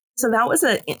 So that was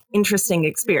an interesting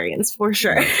experience for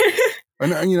sure.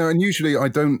 And usually I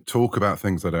don't talk about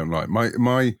things I don't like.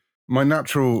 My my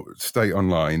natural state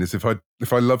online is if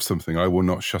I love something, I will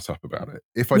not shut up about it.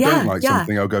 If I don't like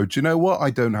something, I'll go, do you know what? I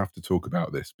don't have to talk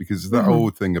about this, because that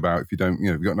old thing about if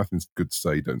you've got nothing good to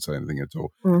say, don't say anything at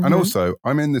all. And also,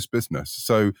 I'm in this business.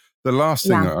 So the last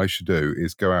thing that I should do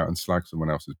is go out and slag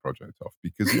someone else's project off,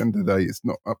 because at the end of the day, it's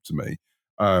not up to me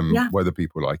whether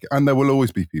people like it. And there will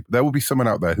always be people. There will be someone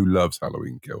out there who loves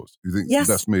Halloween Kills, who thinks it's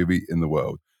the best movie in the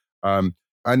world.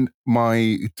 And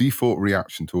my default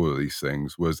reaction to all of these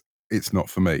things was, it's not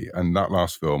for me. And that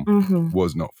last film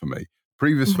was not for me.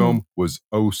 Previous film was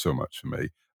so much for me.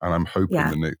 And I'm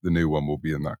hoping the new one will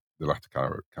be in the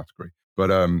latter category.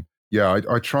 But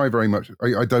I try very much.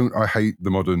 I hate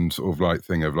the modern sort of like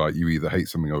thing of like, you either hate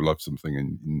something or love something,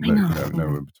 and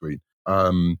no in between.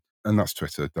 And that's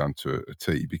Twitter down to a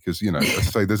T, because, as I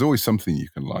say, there's always something you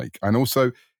can like. And also,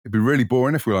 it'd be really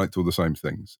boring if we liked all the same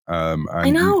things. And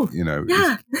I know.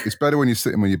 It's better when you're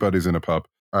sitting with your buddies in a pub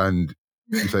and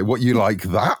you say, what, you like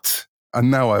that?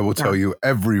 And now I will tell you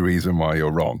every reason why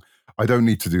you're wrong. I don't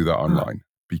need to do that online,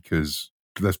 because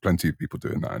there's plenty of people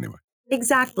doing that anyway.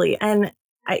 Exactly. And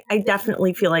I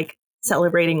definitely feel like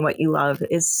celebrating what you love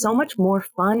is so much more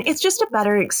fun. It's just a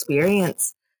better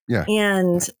experience. Yeah.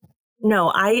 And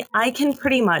no, I can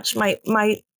pretty much,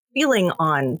 my feeling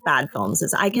on bad films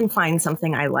is I can find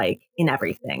something I like in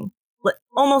everything.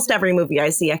 Almost every movie I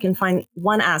see, I can find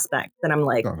one aspect that I'm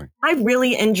like, I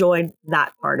really enjoyed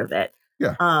that part of it.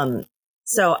 Yeah.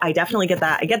 So I definitely get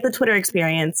that. I get the Twitter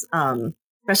experience,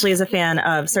 especially as a fan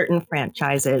of certain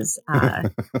franchises.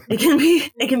 It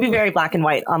can be very black and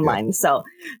white online. Yeah. So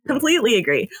completely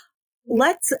agree.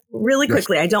 Let's really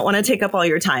quickly, I don't want to take up all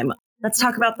your time. Let's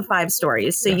talk about the 5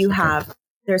 stories. So you have,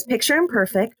 there's Picture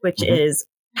Imperfect, which is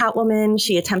Catwoman.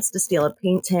 She attempts to steal a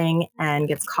painting and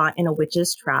gets caught in a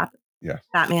witch's trap. Yeah.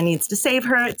 Batman needs to save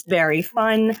her. It's very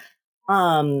fun.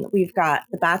 We've got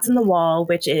The Bats in the Wall,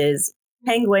 which is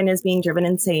Penguin is being driven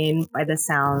insane by the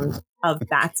sound of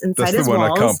bats inside his walls. That's the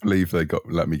one I can't believe they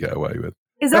let me get away with.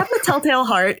 Is that the Telltale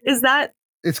Heart? Is that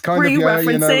it's kind were of, you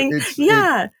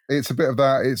referencing? It's a bit of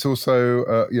that. It's also,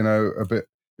 a bit,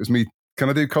 it's me. Can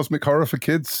I do cosmic horror for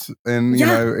kids in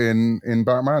in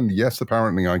Batman? Yes,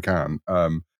 apparently I can.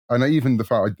 And even the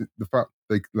fact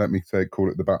they let me call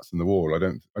it The Bats in the Wall.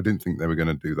 I didn't think they were going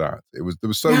to do that. There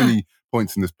was so many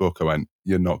points in this book I went,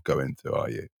 you're not going to, are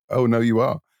you? Oh no, you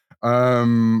are.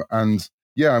 And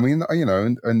yeah, I mean,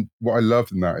 and what I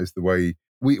loved in that is the way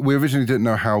we originally didn't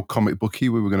know how comic booky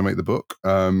we were going to make the book.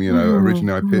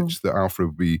 Originally I pitched that Alfred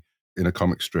would be in a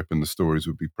comic strip and the stories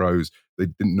would be prose. They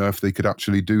didn't know if they could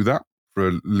actually do that for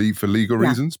legal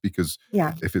reasons, because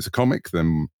if it's a comic,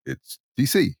 then it's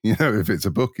DC. If it's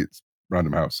a book, it's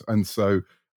Random House. And so,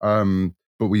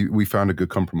 but we found a good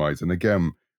compromise. And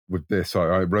again, with this,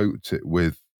 I wrote it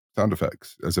with sound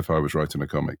effects as if I was writing a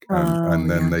comic,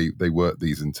 and then they worked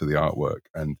these into the artwork.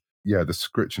 And the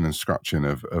scritching and scratching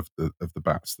of the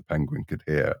bats the penguin could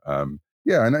hear. And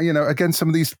again, some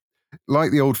of these,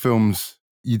 like the old films,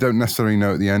 you don't necessarily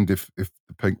know at the end if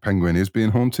the penguin is being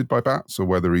haunted by bats or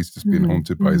whether he's just being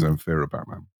haunted by his own fear of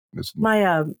Batman.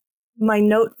 My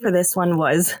note for this one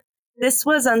was, this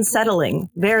was unsettling.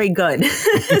 Very good.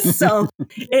 So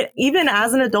even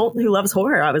as an adult who loves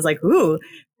horror, I was like, ooh,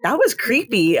 that was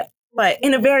creepy, but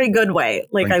in a very good way.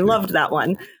 Like, I loved that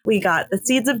one. We got The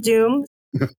Seeds of Doom.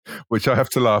 Which I have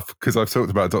to laugh because I've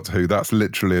talked about Doctor Who. That's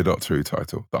literally a Doctor Who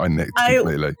title that I nicked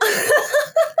completely.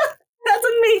 That's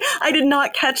amazing. I did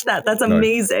not catch that. That's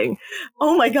amazing. No.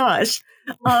 Oh my gosh.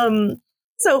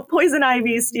 So Poison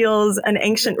Ivy steals an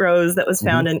ancient rose that was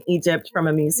found in Egypt from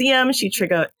a museum. She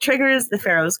triggers the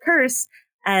Pharaoh's curse,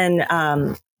 and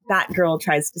Batgirl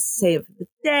tries to save the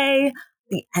day.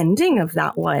 The ending of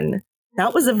that one,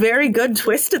 that was a very good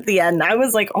twist at the end. I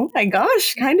was like, oh my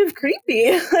gosh, kind of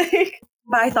creepy.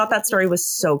 But I thought that story was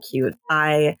so cute.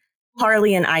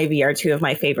 Harley and Ivy are 2 of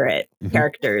my favorite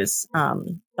characters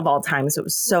of all time. So it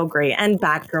was so great. And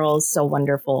Batgirl is so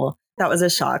wonderful. That was a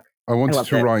shock. I wanted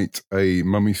to write a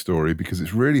mummy story because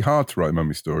it's really hard to write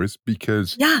mummy stories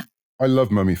because I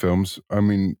love mummy films. I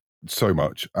mean, so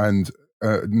much. And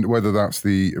whether that's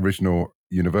the original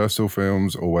Universal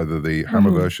films or whether the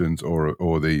Hammer versions or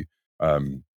the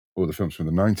films from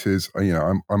the 90s,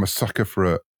 I'm a sucker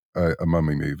for a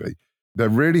mummy movie. They're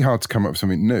really hard to come up with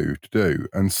something new to do.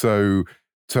 And so,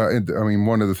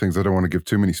 one of the things, I don't want to give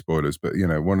too many spoilers, but,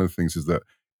 one of the things is that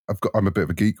I'm a bit of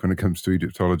a geek when it comes to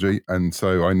Egyptology. And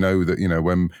so I know that,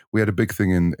 when we had a big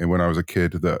thing in when I was a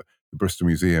kid, that the Bristol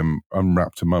Museum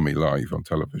unwrapped a mummy live on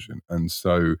television. And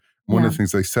so one of the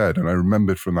things they said, and I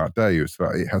remembered from that day, was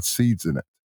that it had seeds in it.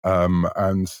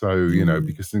 And so,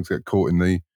 because things get caught in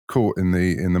the caught in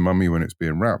the mummy when it's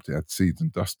being wrapped. It had seeds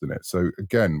and dust in it. So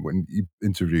again, when you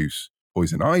introduce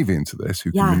poison ivy into this,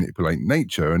 who can manipulate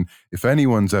nature, and if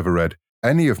anyone's ever read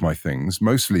any of my things,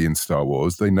 mostly in Star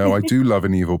Wars, they know I do love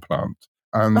an evil plant.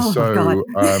 And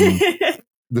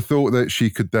the thought that she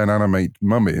could then animate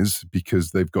mummies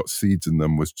because they've got seeds in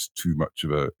them was just too much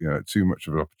of an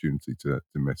opportunity to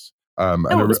miss. And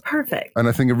it was perfect. And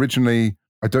I think originally,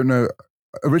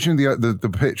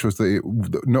 the pitch was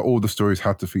that not all the stories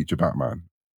had to feature Batman.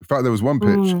 In fact, there was one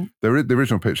pitch, the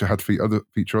original pitch had to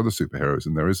feature other superheroes,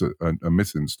 and there is a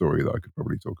missing story that I could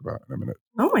probably talk about in a minute.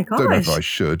 Oh my gosh. Don't know if I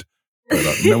should,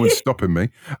 but no one's stopping me.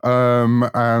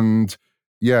 But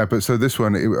so this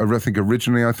one, I think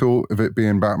originally I thought of it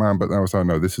being Batman, but then I was like,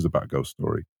 no, this is a Batgirl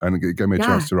story. And it gave me a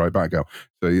chance to write Batgirl.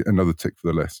 So another tick for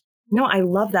the list. No, I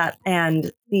love that.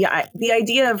 And the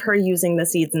idea of her using the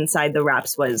seeds inside the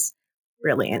wraps was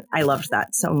brilliant. I loved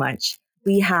that so much.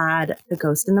 We had the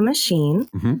Ghost in the Machine,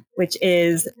 which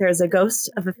is, there's a ghost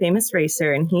of a famous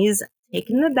racer, and he's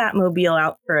taken the Batmobile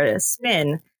out for a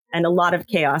spin, and a lot of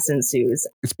chaos ensues.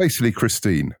 It's basically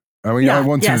Christine. I mean, I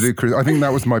wanted to do, I think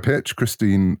that was my pitch,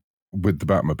 Christine with the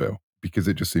Batmobile, because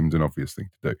it just seemed an obvious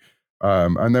thing to do.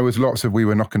 And there was lots of, we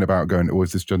were knocking about going, oh,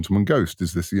 is this Gentleman Ghost?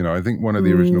 Is this, I think one of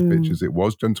the original pitches, it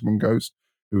was Gentleman Ghost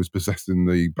who was possessing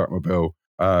the Batmobile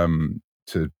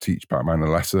to teach Batman a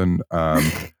lesson.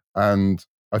 And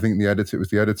I think it was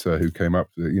the editor who came up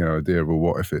with the idea of, well,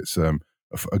 what if it's a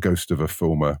ghost of a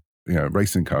former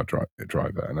racing car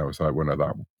driver? And I was like, well, no,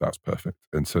 that's perfect.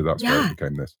 And so that's why it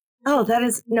became this. Oh,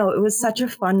 it was such a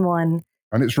fun one.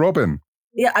 And it's Robin.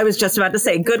 Yeah, I was just about to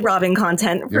say good Robin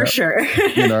content for sure.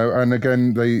 And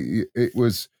again, it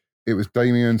was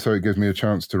Damien, so it gives me a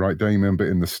chance to write Damien, but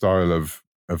in the style of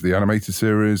the animated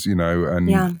series,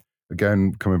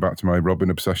 again, coming back to my Robin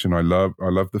obsession, I love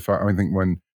the fact, I think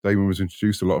when Damon was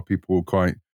introduced, a lot of people were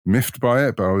quite miffed by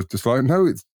it, but I was just like,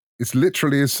 no, it's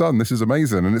literally his son. This is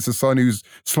amazing. And it's a son who's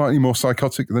slightly more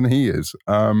psychotic than he is.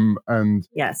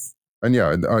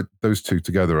 Those two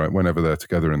together, whenever they're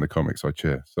together in the comics, I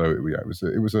cheer. So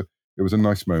it was a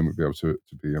nice moment to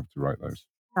be able to write those.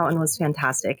 That one was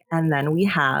fantastic. And then we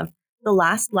have The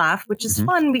Last Laugh, which is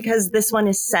fun because this one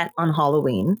is set on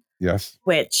Halloween. Yes.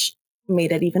 Which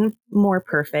made it even more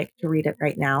perfect to read it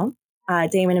right now.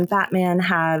 Damon and Batman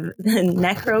have the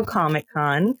Necro Comic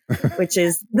Con, which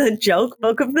is the joke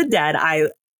book of the dead. I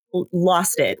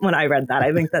lost it when I read that.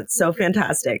 I think that's so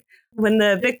fantastic. When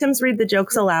the victims read the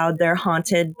jokes aloud, they're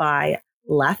haunted by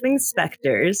laughing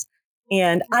specters.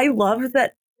 And I love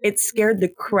that it scared the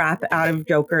crap out of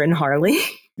Joker and Harley.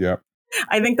 Yeah.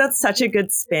 I think that's such a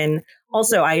good spin.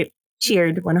 Also, I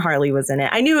cheered when Harley was in it.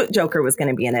 I knew Joker was going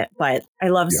to be in it, but I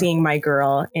love seeing my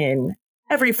girl in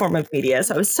every form of media.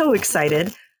 So I was so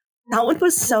excited. That one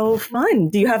was so fun.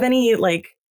 Do you have any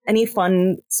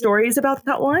fun stories about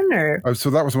that one? Or so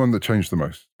that was the one that changed the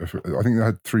most. I think they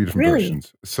had 3 different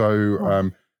versions.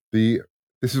 So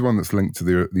this is one that's linked to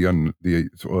the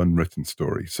sort of unwritten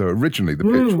story. So originally the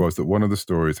pitch was that one of the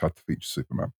stories had to feature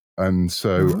Superman, and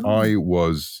so I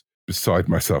was beside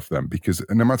myself then, because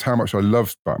no matter how much I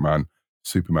loved Batman,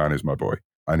 Superman is my boy,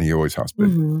 and he always has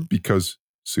been because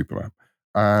Superman.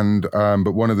 And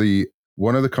but one of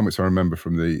the comics I remember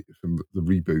from the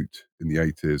reboot in the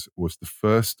 80s was the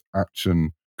first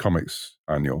Action Comics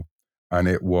annual, and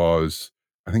it was,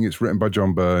 I think it's written by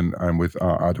John Byrne and with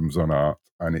Art Adams on art,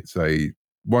 and it's a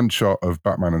one shot of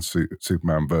Batman and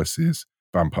Superman versus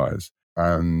vampires.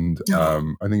 And I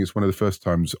think it's one of the first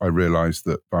times I realized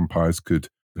that vampires could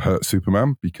hurt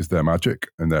Superman because they're magic,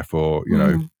 and therefore,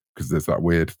 because there's that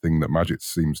weird thing that magic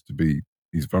seems to be,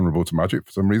 he's vulnerable to magic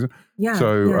for some reason. Yeah.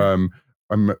 So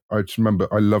I just remember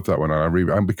I love that one, and I read,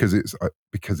 and because it's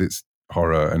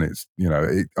horror, and it's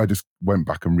I just went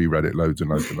back and reread it loads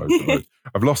and loads and loads and loads.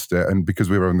 I've lost it, and because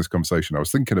we were having this conversation, I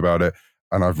was thinking about it,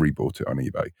 and I've rebought it on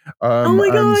eBay. Oh my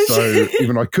gosh! And so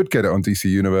even I could get it on DC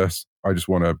Universe, I just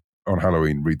want to on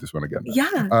Halloween read this one again.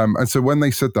 Yeah. And so when they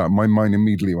said that, my mind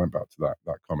immediately went back to that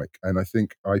comic, and I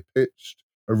think I pitched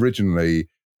originally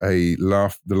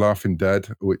The Laughing Dead,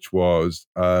 which was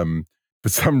for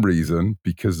some reason,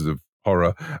 because of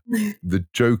horror, the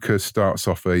Joker starts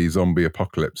off a zombie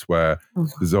apocalypse where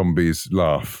the zombies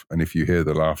laugh, and if you hear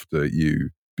the laughter, you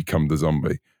become the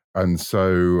zombie. And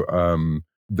so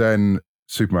then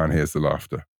Superman hears the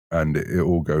laughter, and it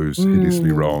all goes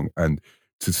hideously wrong. And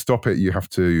to stop it, you have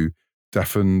to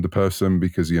deafen the person,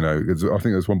 because I think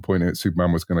there's one point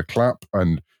Superman was going to clap,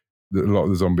 and a lot of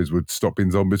the zombies would stop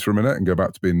being zombies for a minute and go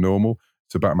back to being normal.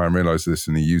 So Batman realizes this,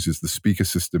 and he uses the speaker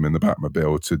system in the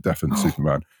Batmobile to deafen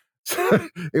Superman. So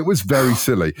it was very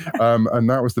silly. And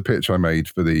that was the pitch I made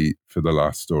for the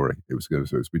last story. It was going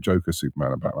to be Joker,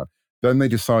 Superman, and Batman. Then they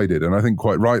decided, and I think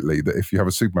quite rightly, that if you have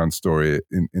a Superman story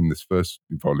in this first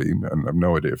volume, and I have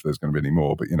no idea if there's going to be any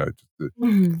more, but,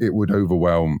 it would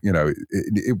overwhelm,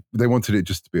 they wanted it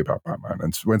just to be about Batman.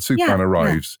 And when Superman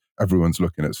arrives, everyone's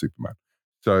looking at Superman.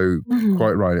 So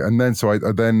quite right. And then, so I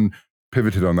then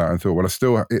pivoted on that and thought, well,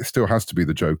 it still has to be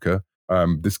the Joker.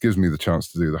 This gives me the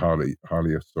chance to do the Harley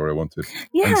story I wanted.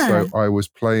 Yeah. And so I was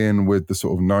playing with the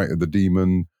sort of Night of the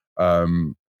Demon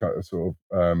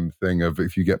thing of,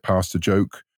 if you get past a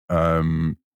joke,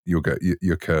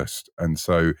 you're cursed. And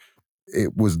so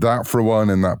it was that for one,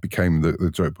 and that became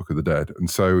the Joke Book of the Dead. And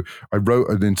so I wrote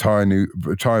an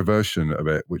entire version of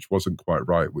it, which wasn't quite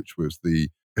right, which was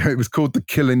it was called The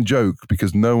Killing Joke,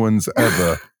 because no one's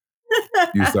ever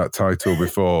used that title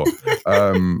before.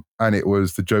 And it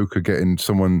was the Joker getting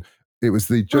someone. It was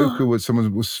the Joker was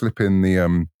someone was slipping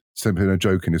a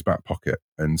joke in his back pocket,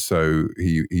 and so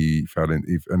he fell in.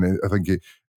 And I think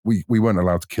we weren't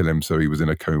allowed to kill him, so he was in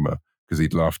a coma because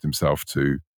he'd laughed himself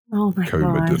to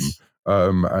comadom.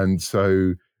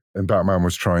 And Batman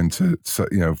was trying to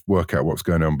work out what's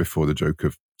going on before the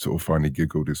Joker sort of finally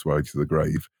giggled his way to the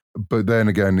grave. But then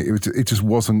again, it just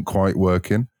wasn't quite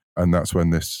working, and that's when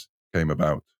this came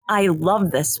about. I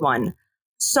love this one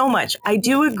so much. I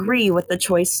do agree with the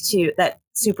choice that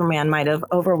Superman might have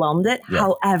overwhelmed it. Yeah.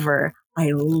 However,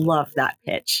 I love that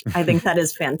pitch. I think that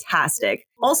is fantastic.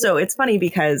 Also, it's funny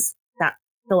because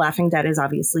The Laughing Dead is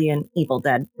obviously an Evil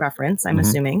Dead reference, I'm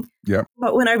assuming. Yeah.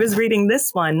 But when I was reading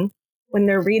this one, when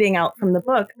they're reading out from the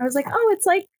book, I was like, oh, it's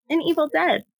like an Evil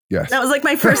Dead. Yes. That was like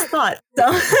my first thought. So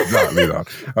exactly that.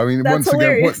 I mean,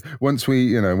 once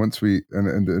we and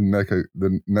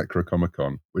the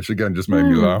Necrocomic-Con, which again just made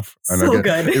me laugh. And so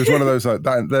again, good. It was one of those like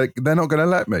that. They're not going to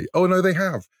let me. Oh no, they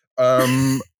have.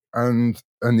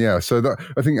 And yeah, so that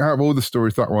I think out of all the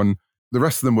stories, that one, the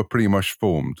rest of them were pretty much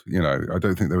formed. I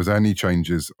don't think there was any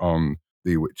changes on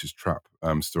the Witch's Trap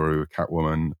story with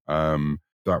Catwoman.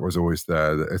 That was always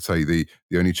there. I'd say the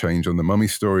only change on the Mummy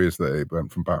story is that it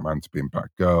went from Batman to being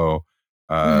Batgirl.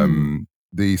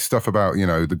 The stuff about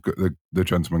the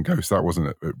Gentleman Ghost, that wasn't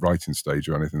at writing stage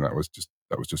or anything. That was just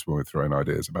when we were throwing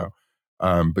ideas about.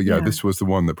 But yeah, this was the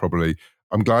one that probably,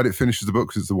 I'm glad it finishes the book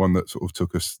because it's the one that sort of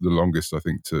took us the longest, I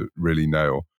think, to really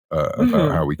nail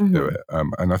about how we can do it.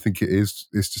 And I think it's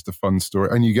just a fun story,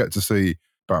 and you get to see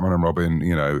Batman and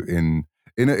Robin,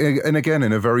 and again,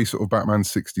 in a very sort of Batman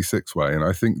 66 way. And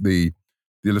I think the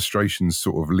illustrations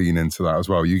sort of lean into that as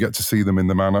well. You get to see them in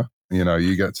the manor,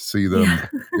 you get to see them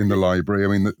in the library. I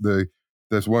mean,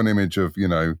 there's one image of,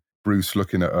 Bruce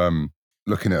looking at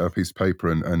a piece of paper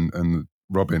and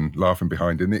Robin laughing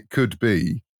behind it. And it could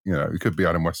be,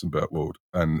 Adam West and Burt Ward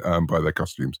and by their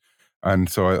costumes. And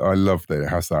so I love that it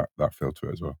has that feel to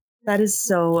it as well. That is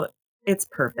it's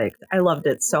perfect. I loved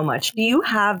it so much. Do you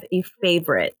have a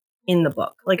favorite in the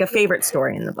book, like a favorite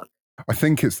story in the book? I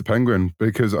think it's the Penguin,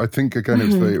 because I think again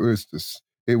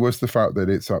it was the fact that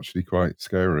it's actually quite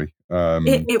scary.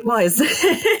 It was,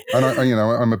 and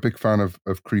I'm a big fan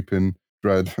of creeping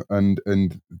dread, and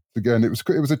again it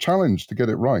was a challenge to get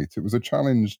it right. It was a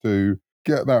challenge to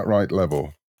get that right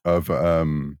level of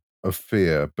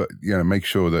fear, but make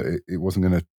sure that it wasn't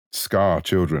going to scar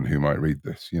children who might read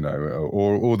this,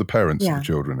 or the parents of the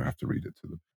children who have to read it to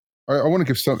them. I want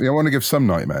to give some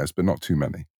nightmares, but not too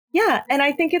many. Yeah, and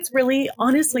I think it's really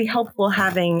honestly helpful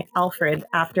having Alfred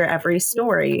after every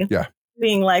story. Yeah.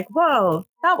 Being like, whoa,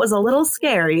 that was a little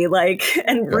scary, and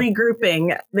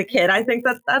regrouping the kid. I think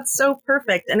that's so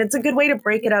perfect. And it's a good way to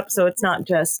break it up so it's not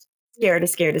just scare to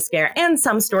scare to scare. And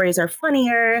some stories are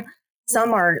funnier.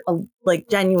 Some are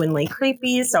genuinely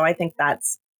creepy. So I think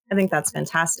that's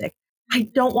fantastic. I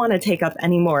don't want to take up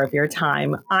any more of your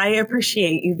time. I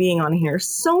appreciate you being on here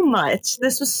so much.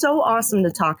 This was so awesome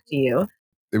to talk to you.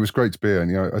 It was great to be here.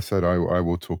 And I said I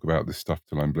will talk about this stuff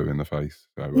till I'm blue in the face.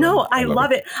 So, no, I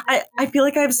love it. I feel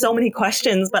like I have so many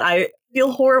questions, but I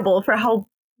feel horrible for how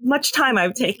much time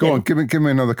I've taken. Go on, give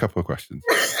me another couple of questions.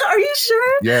 Are you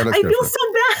sure? Yeah, let's go. I feel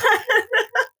so bad.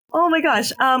 Oh my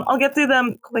gosh. I'll get through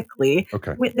them quickly.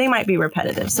 Okay. They might be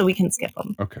repetitive, so we can skip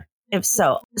them. Okay. If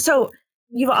so. So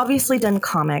you've obviously done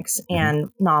comics and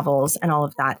novels and all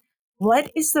of that. What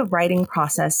is the writing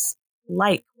process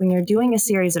like when you're doing a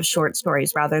series of short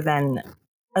stories rather than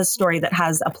a story that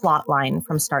has a plot line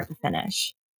from start to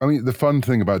finish? I mean, the fun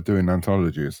thing about doing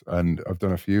anthologies, and I've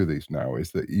done a few of these now,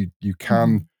 is that you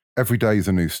can, every day is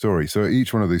a new story. So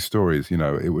each one of these stories,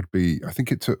 it would be, I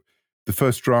think it took, the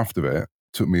first draft of it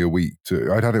took me a week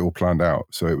I'd had it all planned out.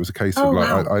 So it was a case of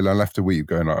I left a week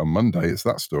going on Monday, it's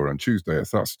that story. On Tuesday,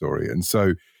 it's that story. And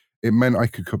so it meant I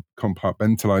could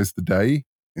compartmentalize the day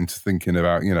into thinking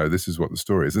about, this is what the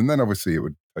story is. And then obviously it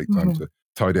would take time to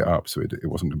tidy it up so it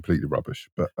wasn't completely rubbish.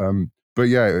 But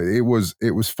yeah, it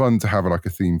was fun to have like a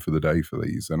theme for the day for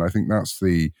these. And I think that's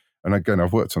and again,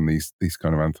 I've worked on these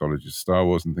kind of anthologies, Star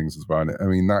Wars and things as well. And I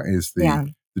mean, that is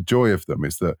the joy of them,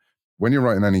 is that when you're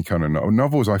writing any kind of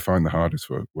novels, I find the hardest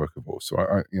work of all. So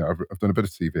I've done a bit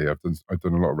of TV, I've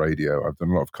done a lot of radio, I've done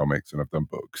a lot of comics, and I've done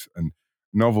books. And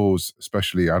novels,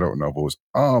 especially adult novels,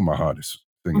 are my hardest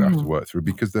thing I have to work through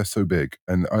because they're so big,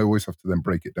 and I always have to then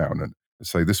break it down and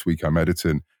say, this week I'm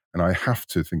editing, and I have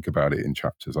to think about it in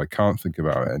chapters. I can't think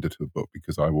about it into a book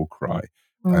because I will cry,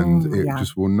 and it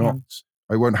just will not.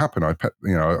 It won't happen. I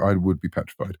would be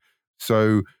petrified.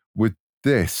 So with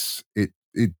this,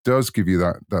 it does give you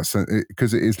that sense,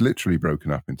 because it is literally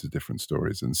broken up into different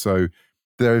stories. And so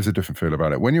there is a different feel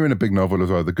about it. When you're in a big novel as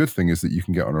well, the good thing is that you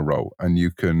can get on a roll and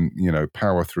you can,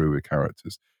 power through with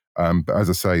characters. But as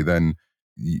I say, then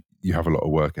you have a lot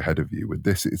of work ahead of you. With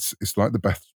this, it's like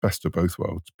the best of both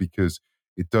worlds, because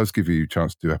it does give you a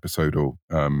chance to do episodal,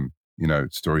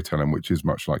 storytelling, which is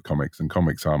much like comics, and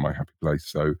comics are my happy place.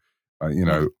 So,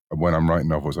 when I'm writing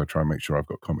novels, I try and make sure I've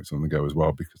got comics on the go as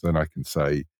well, because then I can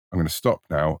say, I'm going to stop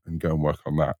now and go and work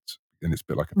on that. And it's a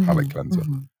bit like a palate cleanser.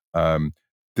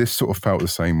 This sort of felt the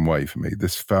same way for me.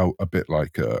 This felt a bit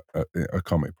like a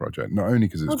comic project, not only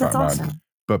because it's Batman, awesome,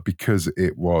 but because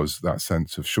it was that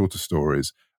sense of shorter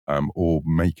stories, or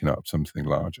making up something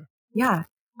larger. Yeah.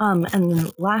 And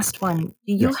then last one,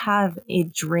 do you have a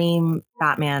dream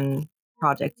Batman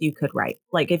project you could write?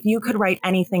 Like, if you could write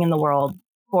anything in the world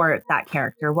for that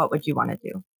character, what would you want to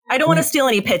do? I don't want to steal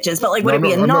any pitches, but would it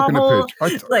be a novel? I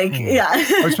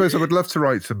suppose I would love to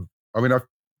write some. I mean,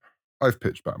 I've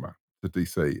pitched Batman to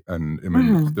DC, and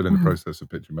I'm still in the process of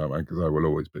pitching Batman, because I will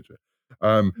always pitch it.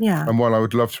 And while I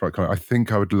would love to write, I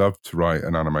think I would love to write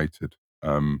an animated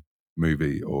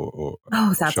movie or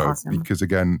that's show, awesome. because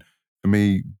again, for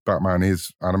me, Batman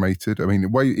is animated. I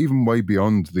mean, way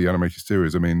beyond the animated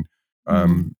series. I mean,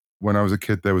 when I was a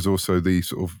kid, there was also the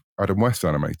sort of Adam West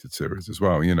animated series as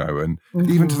well, and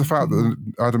even to the fact that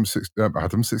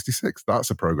Adam 66,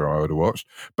 that's a program I would have watched.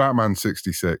 Batman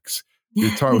 66, the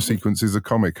title sequence is a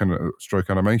comic and a stroke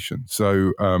animation.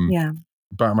 So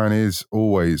Batman is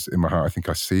always in my heart. I think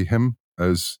I see him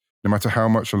as, no matter how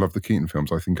much I love the Keaton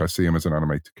films, I think I see him as an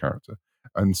animated character.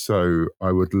 And so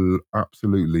I would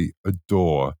absolutely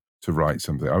adore to write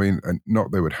something. I mean, and not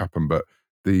that it would happen, but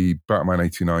the Batman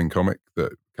 89 comic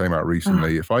that came out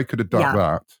recently, if I could adapt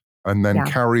that and then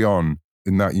carry on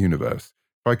in that universe.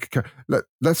 If I could,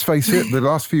 let's face it, the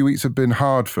last few weeks have been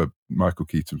hard for Michael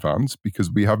Keaton fans,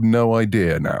 because we have no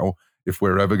idea now if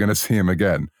we're ever going to see him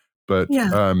again. But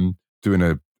doing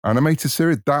an animated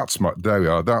series, that's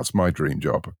my dream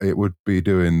job. It would be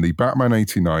doing the Batman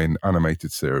 89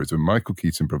 animated series with Michael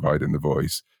Keaton providing the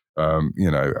voice,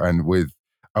 and with,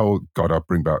 oh God, I'd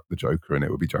bring back the Joker, and it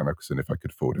would be Jack Nicholson if I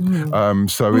could afford it.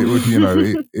 So it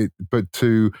would, but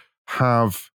to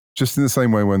have, just in the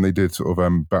same way when they did sort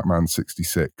of Batman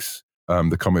 66,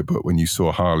 the comic book, when you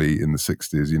saw Harley in the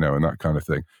 60s, and that kind of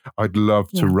thing. I'd love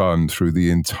to run through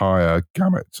the entire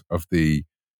gamut of the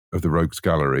Rogues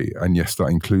Gallery. And yes, that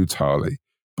includes Harley,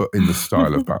 but in the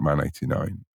style of Batman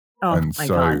 89. And so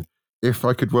God, if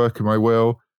I could work in my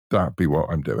will, that'd be what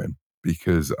I'm doing,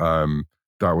 because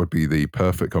that would be the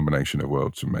perfect combination of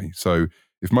worlds for me. So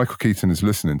if Michael Keaton is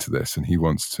listening to this and he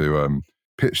wants to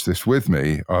pitch this with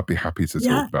me, I'd be happy to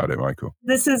talk about it, Michael.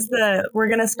 We're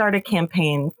going to start a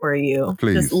campaign for you.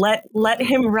 Please. Just let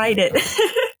him write it.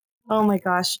 Oh my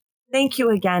gosh. Thank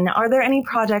you again. Are there any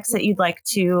projects that you'd like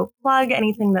to plug?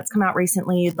 Anything that's come out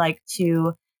recently you'd like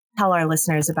to tell our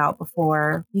listeners about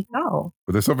before we go?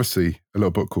 Well, there's obviously a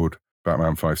little book called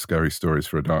Batman 5 Scary Stories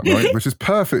for a Dark Night, which is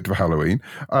perfect for Halloween.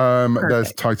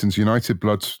 There's Titans United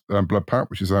Blood Pact,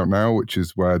 which is out now, which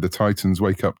is where the Titans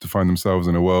wake up to find themselves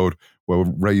in a world where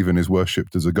Raven is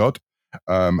worshipped as a god,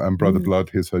 and Brother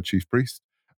Blood is her chief priest.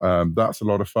 That's a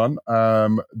lot of fun.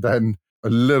 Then a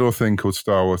little thing called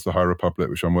Star Wars The High Republic,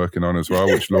 which I'm working on as well,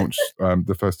 which launched,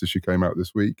 the first issue came out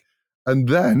this week. And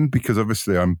then, because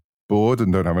obviously I'm bored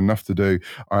and don't have enough to do,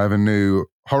 I have a new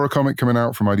horror comic coming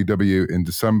out from IDW in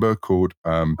December called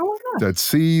Dead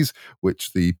Seas,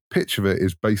 which the pitch of it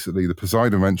is basically the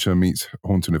Poseidon Adventure meets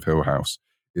Haunting of Hill House.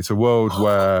 It's a world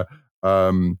where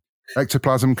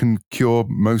ectoplasm can cure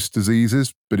most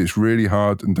diseases, but it's really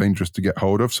hard and dangerous to get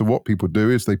hold of. So what people do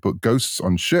is they put ghosts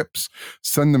on ships,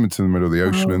 send them into the middle of the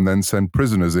ocean, and then send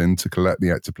prisoners in to collect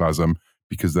the ectoplasm,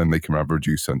 because then they can have a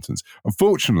reduced sentence.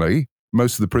 Unfortunately,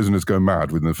 most of the prisoners go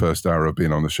mad within the first hour of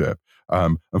being on the ship.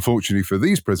 Unfortunately for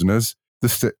these prisoners,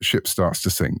 the ship starts to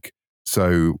sink.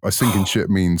 So a sinking ship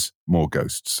means more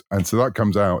ghosts. And so that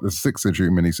comes out, there's a 6-issue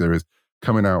miniseries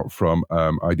coming out from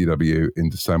IDW in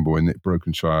December with Nick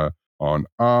Brokenshire on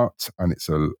art. And it's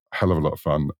a hell of a lot of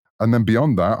fun. And then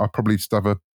beyond that, I'll probably just have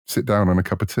a sit down on a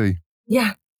cup of tea.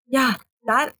 Yeah.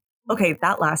 That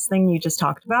last thing you just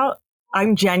talked about,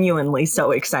 I'm genuinely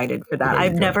so excited for that.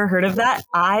 I've never heard of that.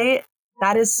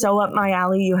 That is so up my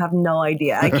alley. You have no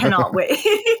idea. I cannot wait.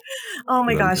 Oh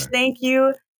my gosh. Thank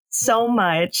you so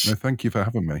much. No, thank you for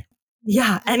having me.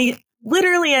 Yeah.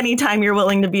 Literally anytime you're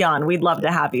willing to be on, we'd love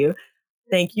to have you.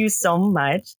 Thank you so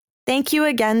much. Thank you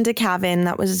again to Cavan.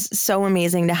 That was so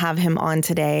amazing to have him on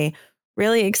today.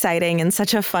 Really exciting and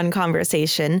such a fun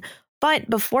conversation. But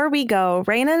before we go,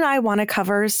 Raina and I want to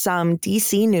cover some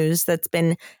DC news that's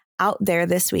been out there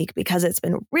this week because it's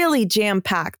been really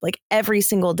jam-packed. Like every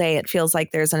single day, it feels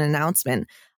like there's an announcement.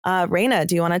 Raina,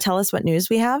 do you want to tell us what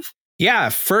news we have? Yeah,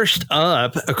 first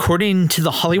up, according to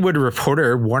the Hollywood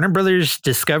Reporter, Warner Brothers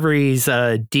Discovery's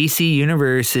DC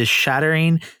universe is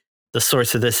shattering. The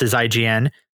source of this is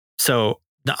IGN. So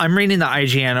I'm reading the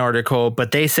IGN article,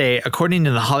 but they say, according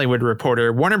to the Hollywood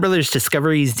Reporter, Warner Brothers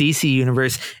Discovery's DC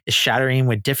universe is shattering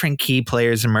with different key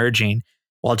players emerging.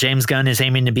 While James Gunn is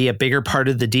aiming to be a bigger part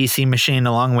of the DC machine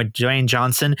along with Dwayne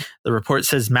Johnson, the report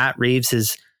says Matt Reeves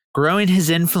is growing his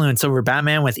influence over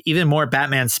Batman with even more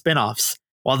Batman spin-offs.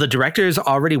 While the director is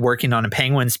already working on a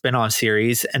Penguin spin-off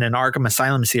series and an Arkham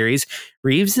Asylum series,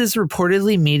 Reeves is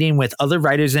reportedly meeting with other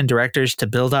writers and directors to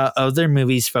build out other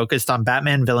movies focused on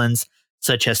Batman villains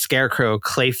such as Scarecrow,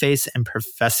 Clayface, and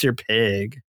Professor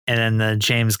Pig. And then the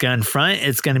James Gunn front,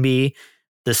 it's going to be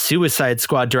the Suicide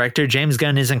Squad director. James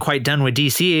Gunn isn't quite done with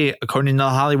DC. According to the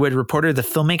Hollywood Reporter, the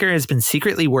filmmaker has been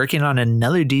secretly working on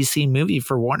another DC movie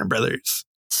for Warner Brothers.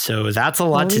 So that's a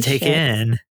lot to take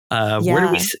in.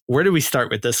 Where do we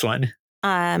start with this one?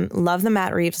 Love the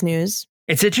Matt Reeves news.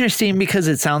 It's interesting because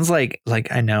it sounds like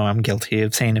I know I'm guilty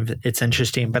of saying it's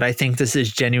interesting, but I think this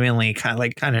is genuinely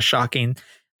kind of shocking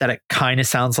that it kind of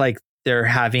sounds like they're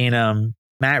having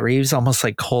Matt Reeves almost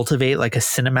like cultivate like a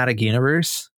cinematic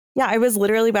universe. Yeah, I was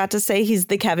literally about to say he's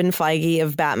the Kevin Feige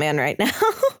of Batman right now.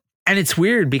 And it's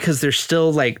weird because they're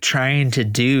still like trying to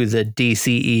do the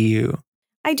DCEU.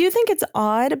 I do think it's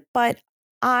odd, but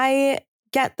I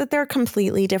get that they're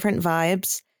completely different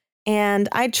vibes. And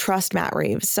I trust Matt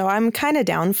Reeves, so I'm kind of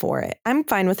down for it. I'm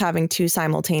fine with having two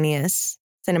simultaneous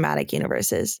cinematic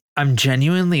universes. I'm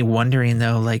genuinely wondering,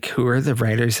 though, like, who are the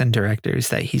writers and directors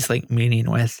that he's like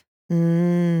meeting with?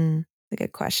 A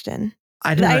good question.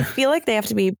 I don't know. I feel like they have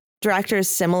to be directors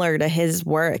similar to his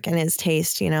work and his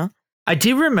taste, you know? I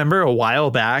do remember a while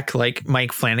back, like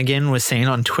Mike Flanagan was saying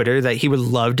on Twitter that he would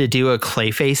love to do a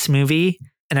Clayface movie.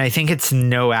 And I think it's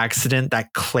no accident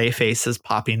that Clayface is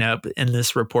popping up in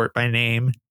this report by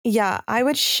name. Yeah, I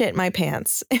would shit my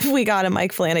pants if we got a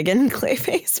Mike Flanagan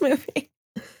Clayface movie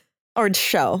or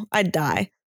show. I'd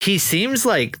die. He seems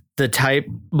like the type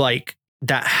like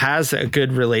that has a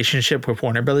good relationship with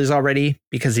Warner Brothers already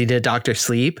because he did Dr.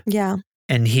 Sleep. Yeah.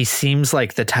 And he seems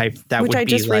like the type that Which would I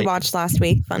be just like, rewatched last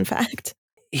week. Fun fact.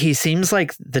 He seems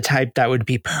like the type that would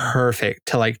be perfect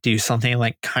to like do something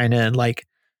like kind of like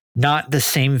not the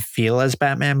same feel as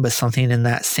Batman, but something in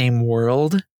that same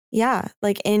world. Yeah,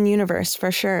 like in universe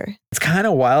for sure. It's kind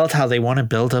of wild how they want to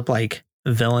build up like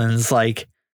villains like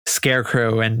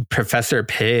Scarecrow and Professor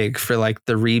Pig for like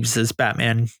the Reeves's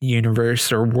Batman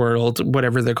universe or world,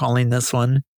 whatever they're calling this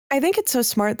one. I think it's so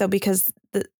smart, though, because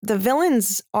the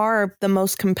villains are the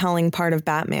most compelling part of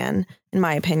Batman, in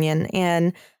my opinion.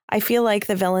 And I feel like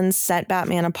the villains set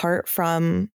Batman apart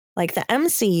from like the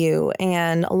MCU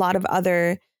and a lot of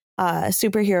other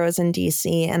superheroes in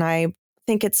DC. And I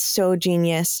think it's so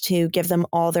genius to give them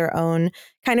all their own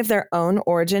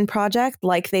origin project,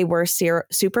 like they were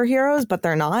superheroes, but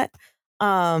they're not.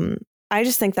 I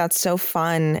just think that's so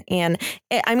fun. And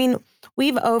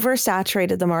we've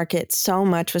oversaturated the market so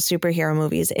much with superhero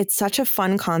movies. It's such a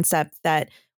fun concept that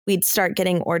we'd start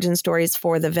getting origin stories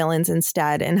for the villains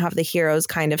instead and have the heroes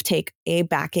kind of take a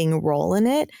backing role in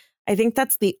it. I think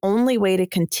that's the only way to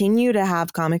continue to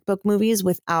have comic book movies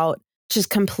without just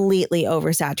completely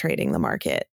oversaturating the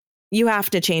market. You have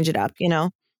to change it up, you know?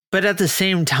 But at the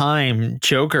same time,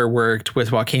 Joker worked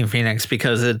with Joaquin Phoenix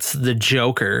because it's the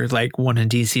Joker, like one of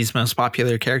DC's most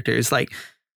popular characters. Like,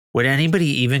 would anybody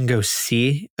even go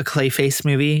see a Clayface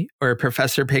movie or a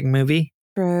Professor Pig movie?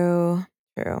 True.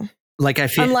 Like, I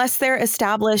feel unless they're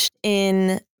established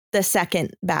in the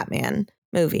second Batman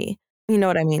movie. You know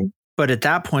what I mean? But at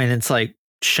that point, it's like,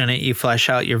 shouldn't you flesh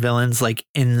out your villains like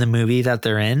in the movie that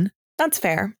they're in? That's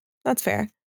fair.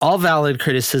 All valid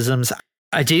criticisms.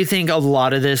 I do think a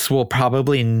lot of this will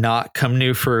probably not come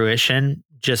to fruition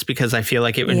just because I feel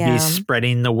like it would be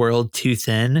spreading the world too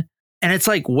thin. And it's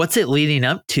like, what's it leading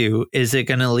up to? Is it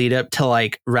going to lead up to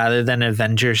like, rather than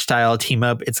Avenger style team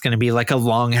up, it's going to be like a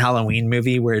long Halloween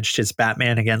movie where it's just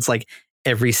Batman against like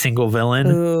every single villain?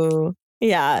 Ooh,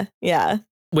 yeah.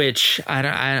 Which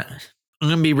I'm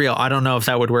going to be real. I don't know if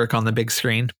that would work on the big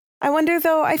screen. I wonder,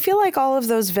 though, I feel like all of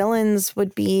those villains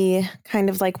would be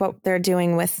kind of like what they're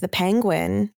doing with the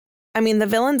Penguin. I mean, the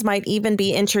villains might even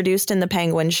be introduced in the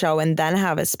Penguin show and then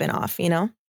have a spinoff, you know?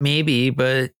 Maybe,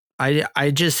 but I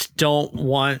just don't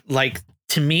want, like,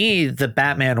 to me, the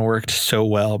Batman worked so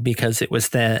well because it was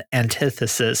the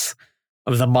antithesis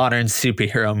of the modern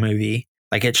superhero movie.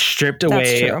 Like, it stripped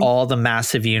away all the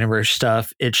massive universe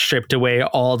stuff. It stripped away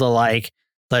all the, like,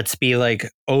 let's be like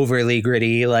overly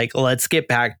gritty. Like, let's get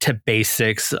back to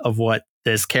basics of what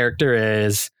this character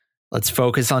is. Let's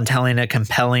focus on telling a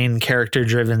compelling character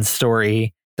driven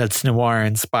story that's noir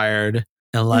inspired.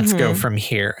 And let's go from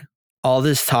here. All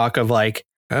this talk of like,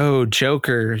 oh,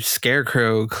 Joker,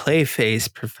 Scarecrow,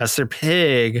 Clayface, Professor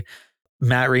Pig.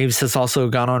 Matt Reeves has also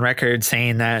gone on record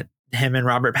saying that him and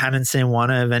Robert Pattinson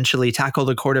want to eventually tackle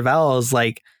the Court of Owls.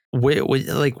 Like, what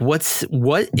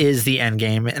is the end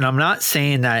game? And I'm not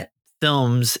saying that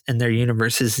films and their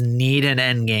universes need an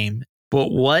end game, but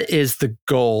what is the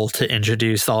goal to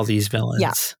introduce all these villains?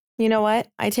 Yeah. You know what?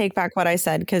 I take back what I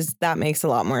said because that makes a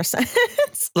lot more sense.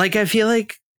 Like, I feel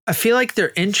like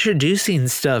they're introducing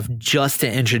stuff just to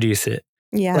introduce it.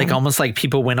 Yeah. Like almost like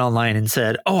people went online and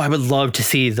said, oh, I would love to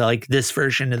see like this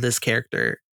version of this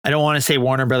character. I don't want to say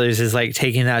Warner Brothers is like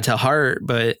taking that to heart,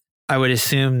 but I would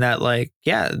assume that like,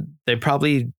 yeah, they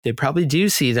probably do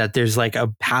see that there's like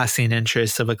a passing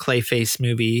interest of a Clayface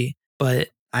movie, but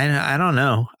I don't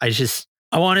know.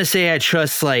 I want to say I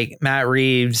trust like Matt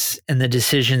Reeves and the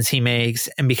decisions he makes.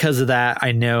 And because of that,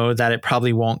 I know that it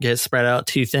probably won't get spread out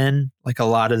too thin. Like a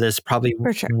lot of this probably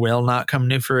will not come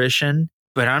to fruition,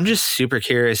 but I'm just super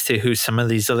curious to who some of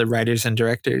these other writers and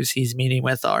directors he's meeting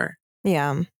with are.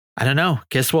 Yeah. I don't know.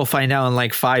 Guess we'll find out in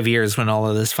like 5 years when all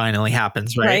of this finally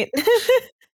happens, right?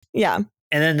 Yeah. And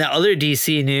then the other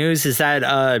DC news is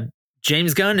that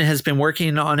James Gunn has been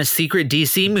working on a secret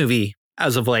DC movie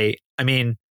as of late. I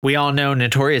mean, we all know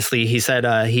notoriously he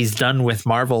said he's done with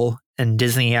Marvel and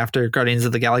Disney after Guardians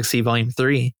of the Galaxy Volume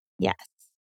 3.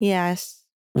 Yes.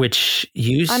 Which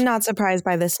I'm not surprised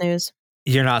by this news.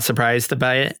 You're not surprised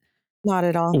by it? Not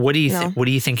at all. What do you What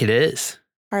do you think it is?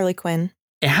 Harley Quinn.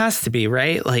 It has to be,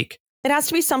 right? Like, it has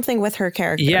to be something with her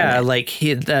character. Yeah, like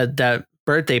that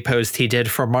birthday post he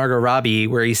did for Margot Robbie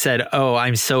where he said, "Oh,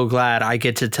 I'm so glad I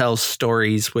get to tell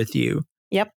stories with you."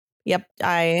 Yep.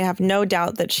 I have no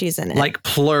doubt that she's in it. Like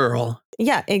plural.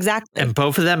 Yeah, exactly. And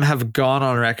both of them have gone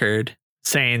on record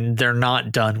saying they're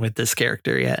not done with this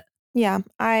character yet. Yeah,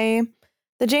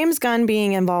 the James Gunn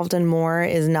being involved in more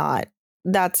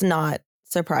that's not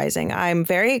surprising. I'm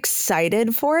very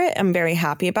excited for it. I'm very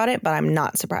happy about it, but I'm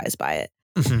not surprised by it.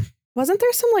 Mm-hmm. Wasn't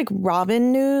there some like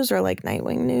Robin news or like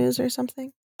Nightwing news or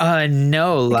something?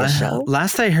 No. Like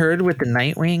last I heard with the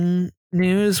Nightwing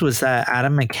news was that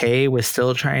Adam McKay was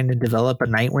still trying to develop a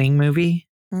Nightwing movie.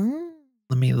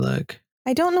 Let me look.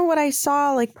 I don't know what I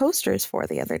saw like posters for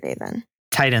the other day then.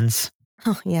 Titans.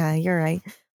 Oh, yeah, you're right.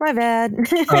 My bad.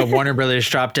 Warner Brothers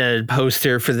dropped a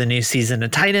poster for the new season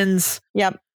of Titans.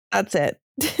 Yep, that's it.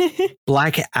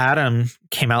 Black Adam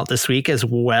came out this week as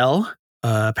well.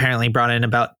 Apparently brought in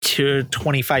about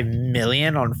 $25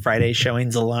 million on Friday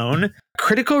showings alone.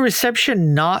 Critical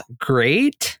reception, not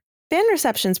great. Fan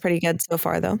reception's pretty good so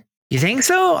far, though. You think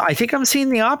so? I think I'm seeing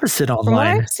the opposite online. From what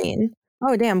I've seen.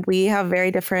 Oh, damn. We have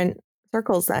very different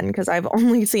circles then, because I've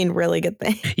only seen really good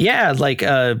things. Yeah, like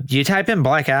you type in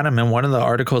Black Adam and one of the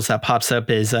articles that pops up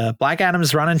is Black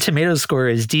Adam's Rotten Tomatoes score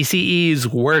is DCEU's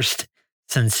worst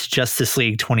since Justice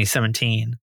League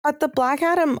 2017. But the Black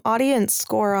Adam audience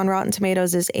score on Rotten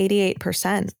Tomatoes is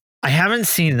 88%. I haven't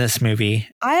seen this movie.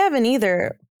 I haven't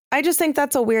either. I just think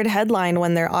that's a weird headline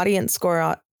when their audience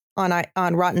score on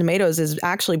Rotten Tomatoes is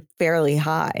actually fairly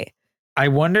high. I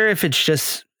wonder if it's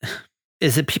just,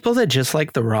 is it people that just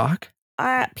like The Rock?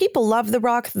 People love The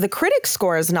Rock. The critic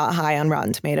score is not high on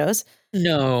Rotten Tomatoes.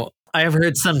 No, I have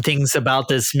heard some things about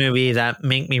this movie that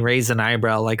make me raise an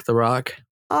eyebrow like The Rock.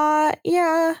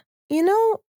 Yeah. You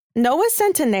know, Noah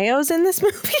Centineo's in this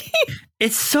movie.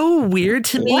 It's so weird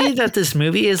to me that this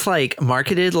movie is like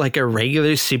marketed like a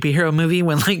regular superhero movie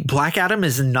when like Black Adam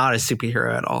is not a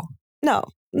superhero at all. No,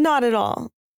 not at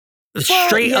all.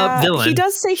 Straight up villain. He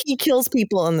does say he kills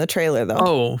people in the trailer though.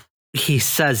 Oh, he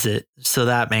says it. So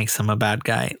that makes him a bad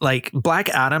guy. Like Black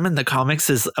Adam in the comics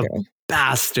is a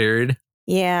bastard.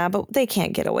 Yeah, but they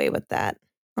can't get away with that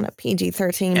on a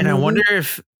PG-13 And movie. I wonder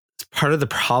if Part of the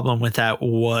problem with that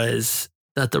was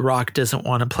that The Rock doesn't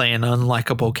want to play an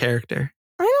unlikable character.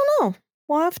 I don't know.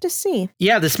 We'll have to see.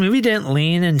 Yeah, this movie didn't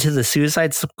lean into the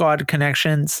Suicide Squad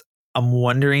connections. I'm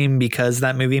wondering because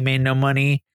that movie made no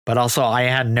money, but also I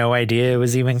had no idea it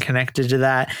was even connected to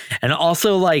that. And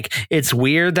also, like, it's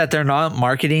weird that they're not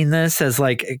marketing this as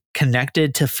like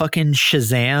connected to fucking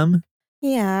Shazam.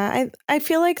 Yeah, I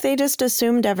feel like they just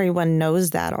assumed everyone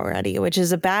knows that already, which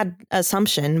is a bad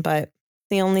assumption, but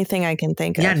the only thing I can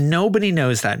think of. Yeah, nobody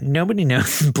knows that. Nobody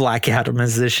knows Black Adam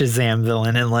is the Shazam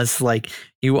villain unless like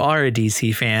you are a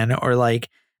DC fan or like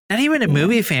not even a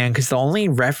movie fan, because the only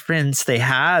reference they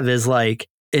have is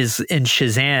in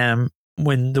Shazam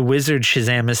when the wizard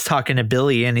Shazam is talking to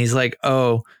Billy and he's like,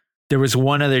 oh, there was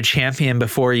one other champion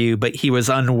before you, but he was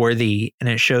unworthy. And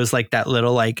it shows like that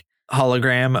little like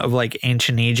hologram of like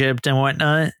ancient Egypt and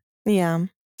whatnot. Yeah.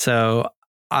 So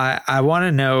I want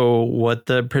to know what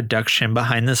the production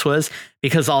behind this was,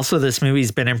 because also this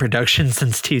movie's been in production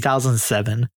since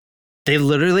 2007. They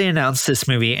literally announced this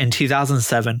movie in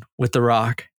 2007 with The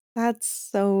Rock. That's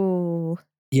so.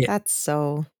 Yeah. That's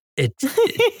so.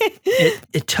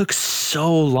 It took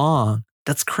so long.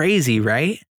 That's crazy,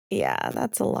 right? Yeah,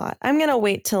 that's a lot. I'm going to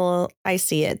wait till I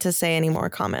see it to say any more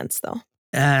comments, though.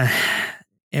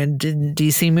 And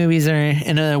DC movies are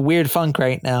in a weird funk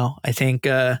right now. I think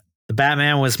the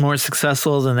Batman was more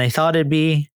successful than they thought it'd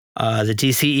be. The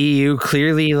DCEU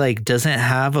clearly like doesn't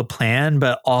have a plan,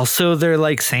 but also they're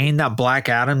like saying that Black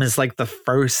Adam is like the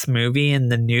first movie in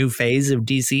the new phase of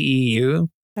DCEU.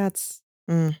 That's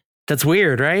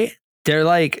weird, right? They're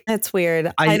like, that's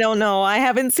weird. I don't know. I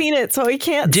haven't seen it, so I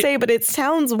can't say, but it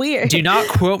sounds weird. Do not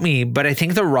quote me, but I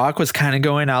think The Rock was kind of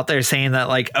going out there saying that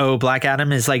like, oh, Black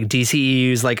Adam is like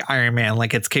DCEU's like Iron Man,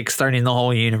 like it's kickstarting the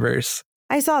whole universe.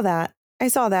 I saw that.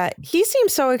 He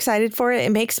seems so excited for it.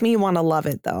 It makes me want to love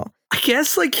it, though. I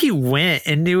guess like he went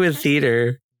into a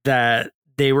theater that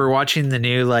they were watching the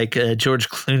new like George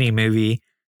Clooney movie.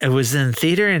 It was in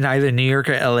theater in either New York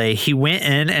or LA. He went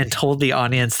in and told the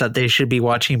audience that they should be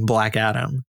watching Black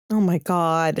Adam. Oh my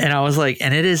God. And I was like,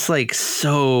 and it is like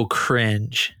so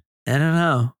cringe. I don't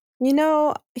know. You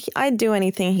know, I'd do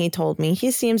anything he told me. He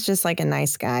seems just like a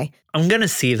nice guy. I'm going to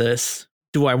see this.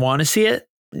 Do I want to see it?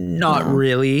 Not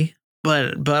really,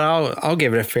 but I'll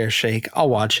give it a fair shake. I'll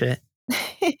watch it.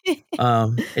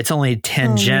 It's only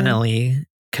tangentially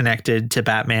connected to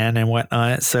Batman and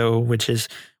whatnot. So, which is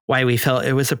why we felt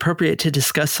it was appropriate to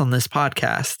discuss on this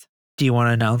podcast. Do you want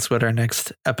to announce what our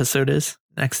next episode is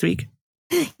next week?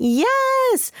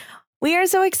 Yes, we are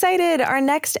so excited. Our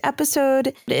next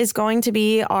episode is going to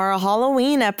be our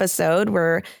Halloween episode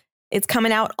where it's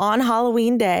coming out on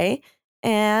Halloween Day.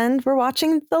 And we're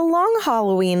watching The Long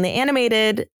Halloween, the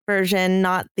animated version,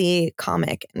 not the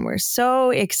comic. And we're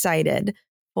so excited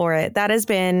for it. That has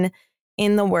been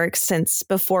in the works since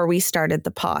before we started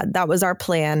the pod. That was our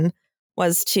plan,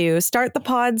 was to start the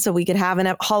pod so we could have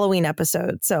a Halloween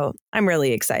episode. So I'm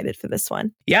really excited for this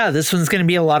one. Yeah, this one's going to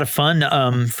be a lot of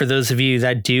fun. For those of you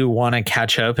that do want to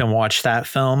catch up and watch that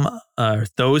film,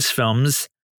 those films,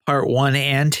 part 1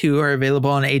 and 2 are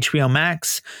available on HBO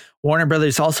Max. Warner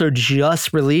Brothers also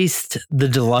just released the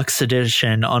deluxe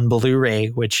edition on Blu-ray,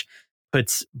 which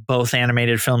puts both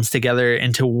animated films together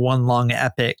into one long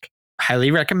epic.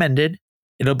 Highly recommended.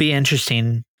 It'll be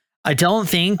interesting. I don't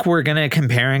think we're going to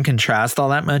compare and contrast all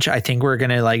that much. I think we're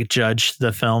going to like judge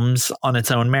the films on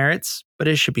its own merits, but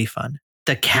it should be fun.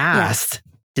 The cast.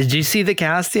 Yes. Did you see the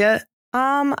cast yet?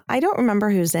 I don't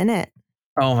remember who's in it.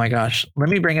 Oh my gosh. Let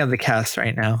me bring up the cast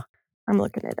right now. I'm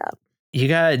looking it up. You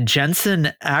got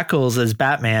Jensen Ackles as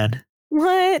Batman.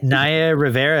 What? Naya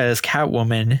Rivera as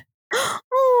Catwoman.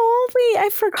 Oh, wait, I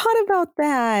forgot about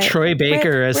that. Troy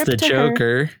Baker as the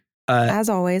Joker. As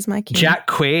always, my king. Jack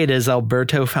Quaid as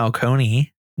Alberto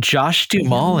Falcone. Josh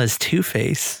Duhamel as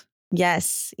Two-Face.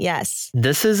 Yes.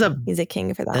 He's a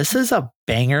king for that. This is a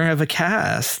banger of a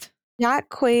cast. Jack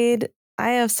Quaid. I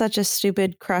have such a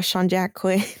stupid crush on Jack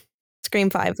Quaid. Scream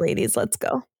 5, ladies. Let's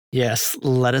go. Yes,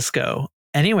 let us go.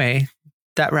 Anyway,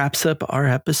 that wraps up our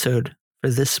episode for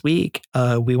this week.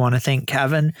 We want to thank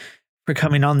Cavan for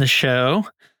coming on the show.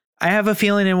 I have a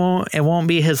feeling it won't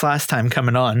be his last time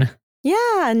coming on.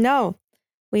 Yeah, no.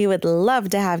 We would love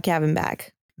to have Cavan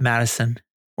back. Madison,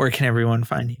 where can everyone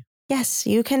find you? Yes,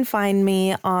 you can find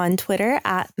me on Twitter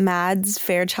at Mads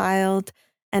Fairchild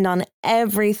and on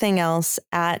everything else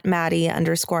at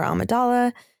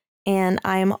Maddie_Amidala. And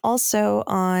I'm also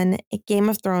on a Game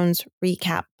of Thrones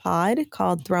recap pod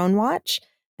called Throne Watch,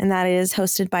 and that is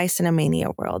hosted by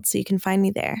Cinemania World. So you can find me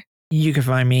there. You can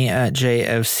find me at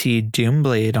JFC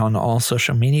Doomblade on all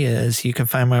social medias. You can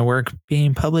find my work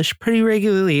being published pretty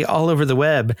regularly all over the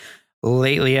web.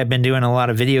 Lately, I've been doing a lot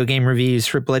of video game reviews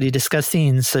for Bloody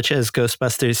Disgusting, such as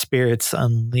Ghostbusters Spirits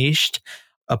Unleashed,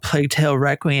 A Plague Tale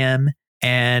Requiem,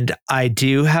 and I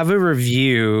do have a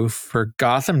review for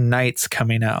Gotham Knights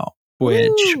coming out, which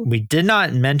we did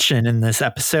not mention in this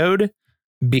episode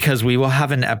because we will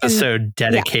have an episode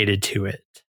dedicated to it.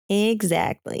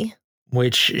 Exactly.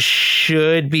 Which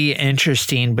should be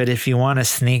interesting, but if you want a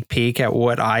sneak peek at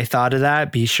what I thought of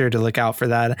that, be sure to look out for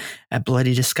that at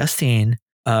Bloody Disgusting.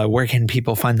 Where can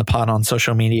people find the pod on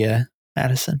social media,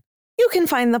 Addison? You can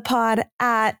find the pod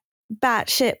at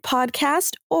Batshit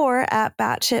Podcast or at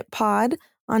Batshit Pod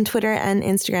on Twitter and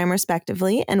Instagram,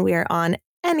 respectively. And we are on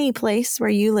any place where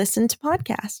you listen to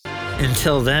podcasts.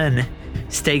 Until then,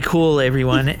 stay cool,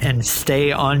 everyone, and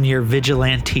stay on your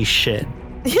vigilante shit.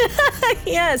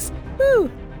 Yes.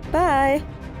 Woo. Bye.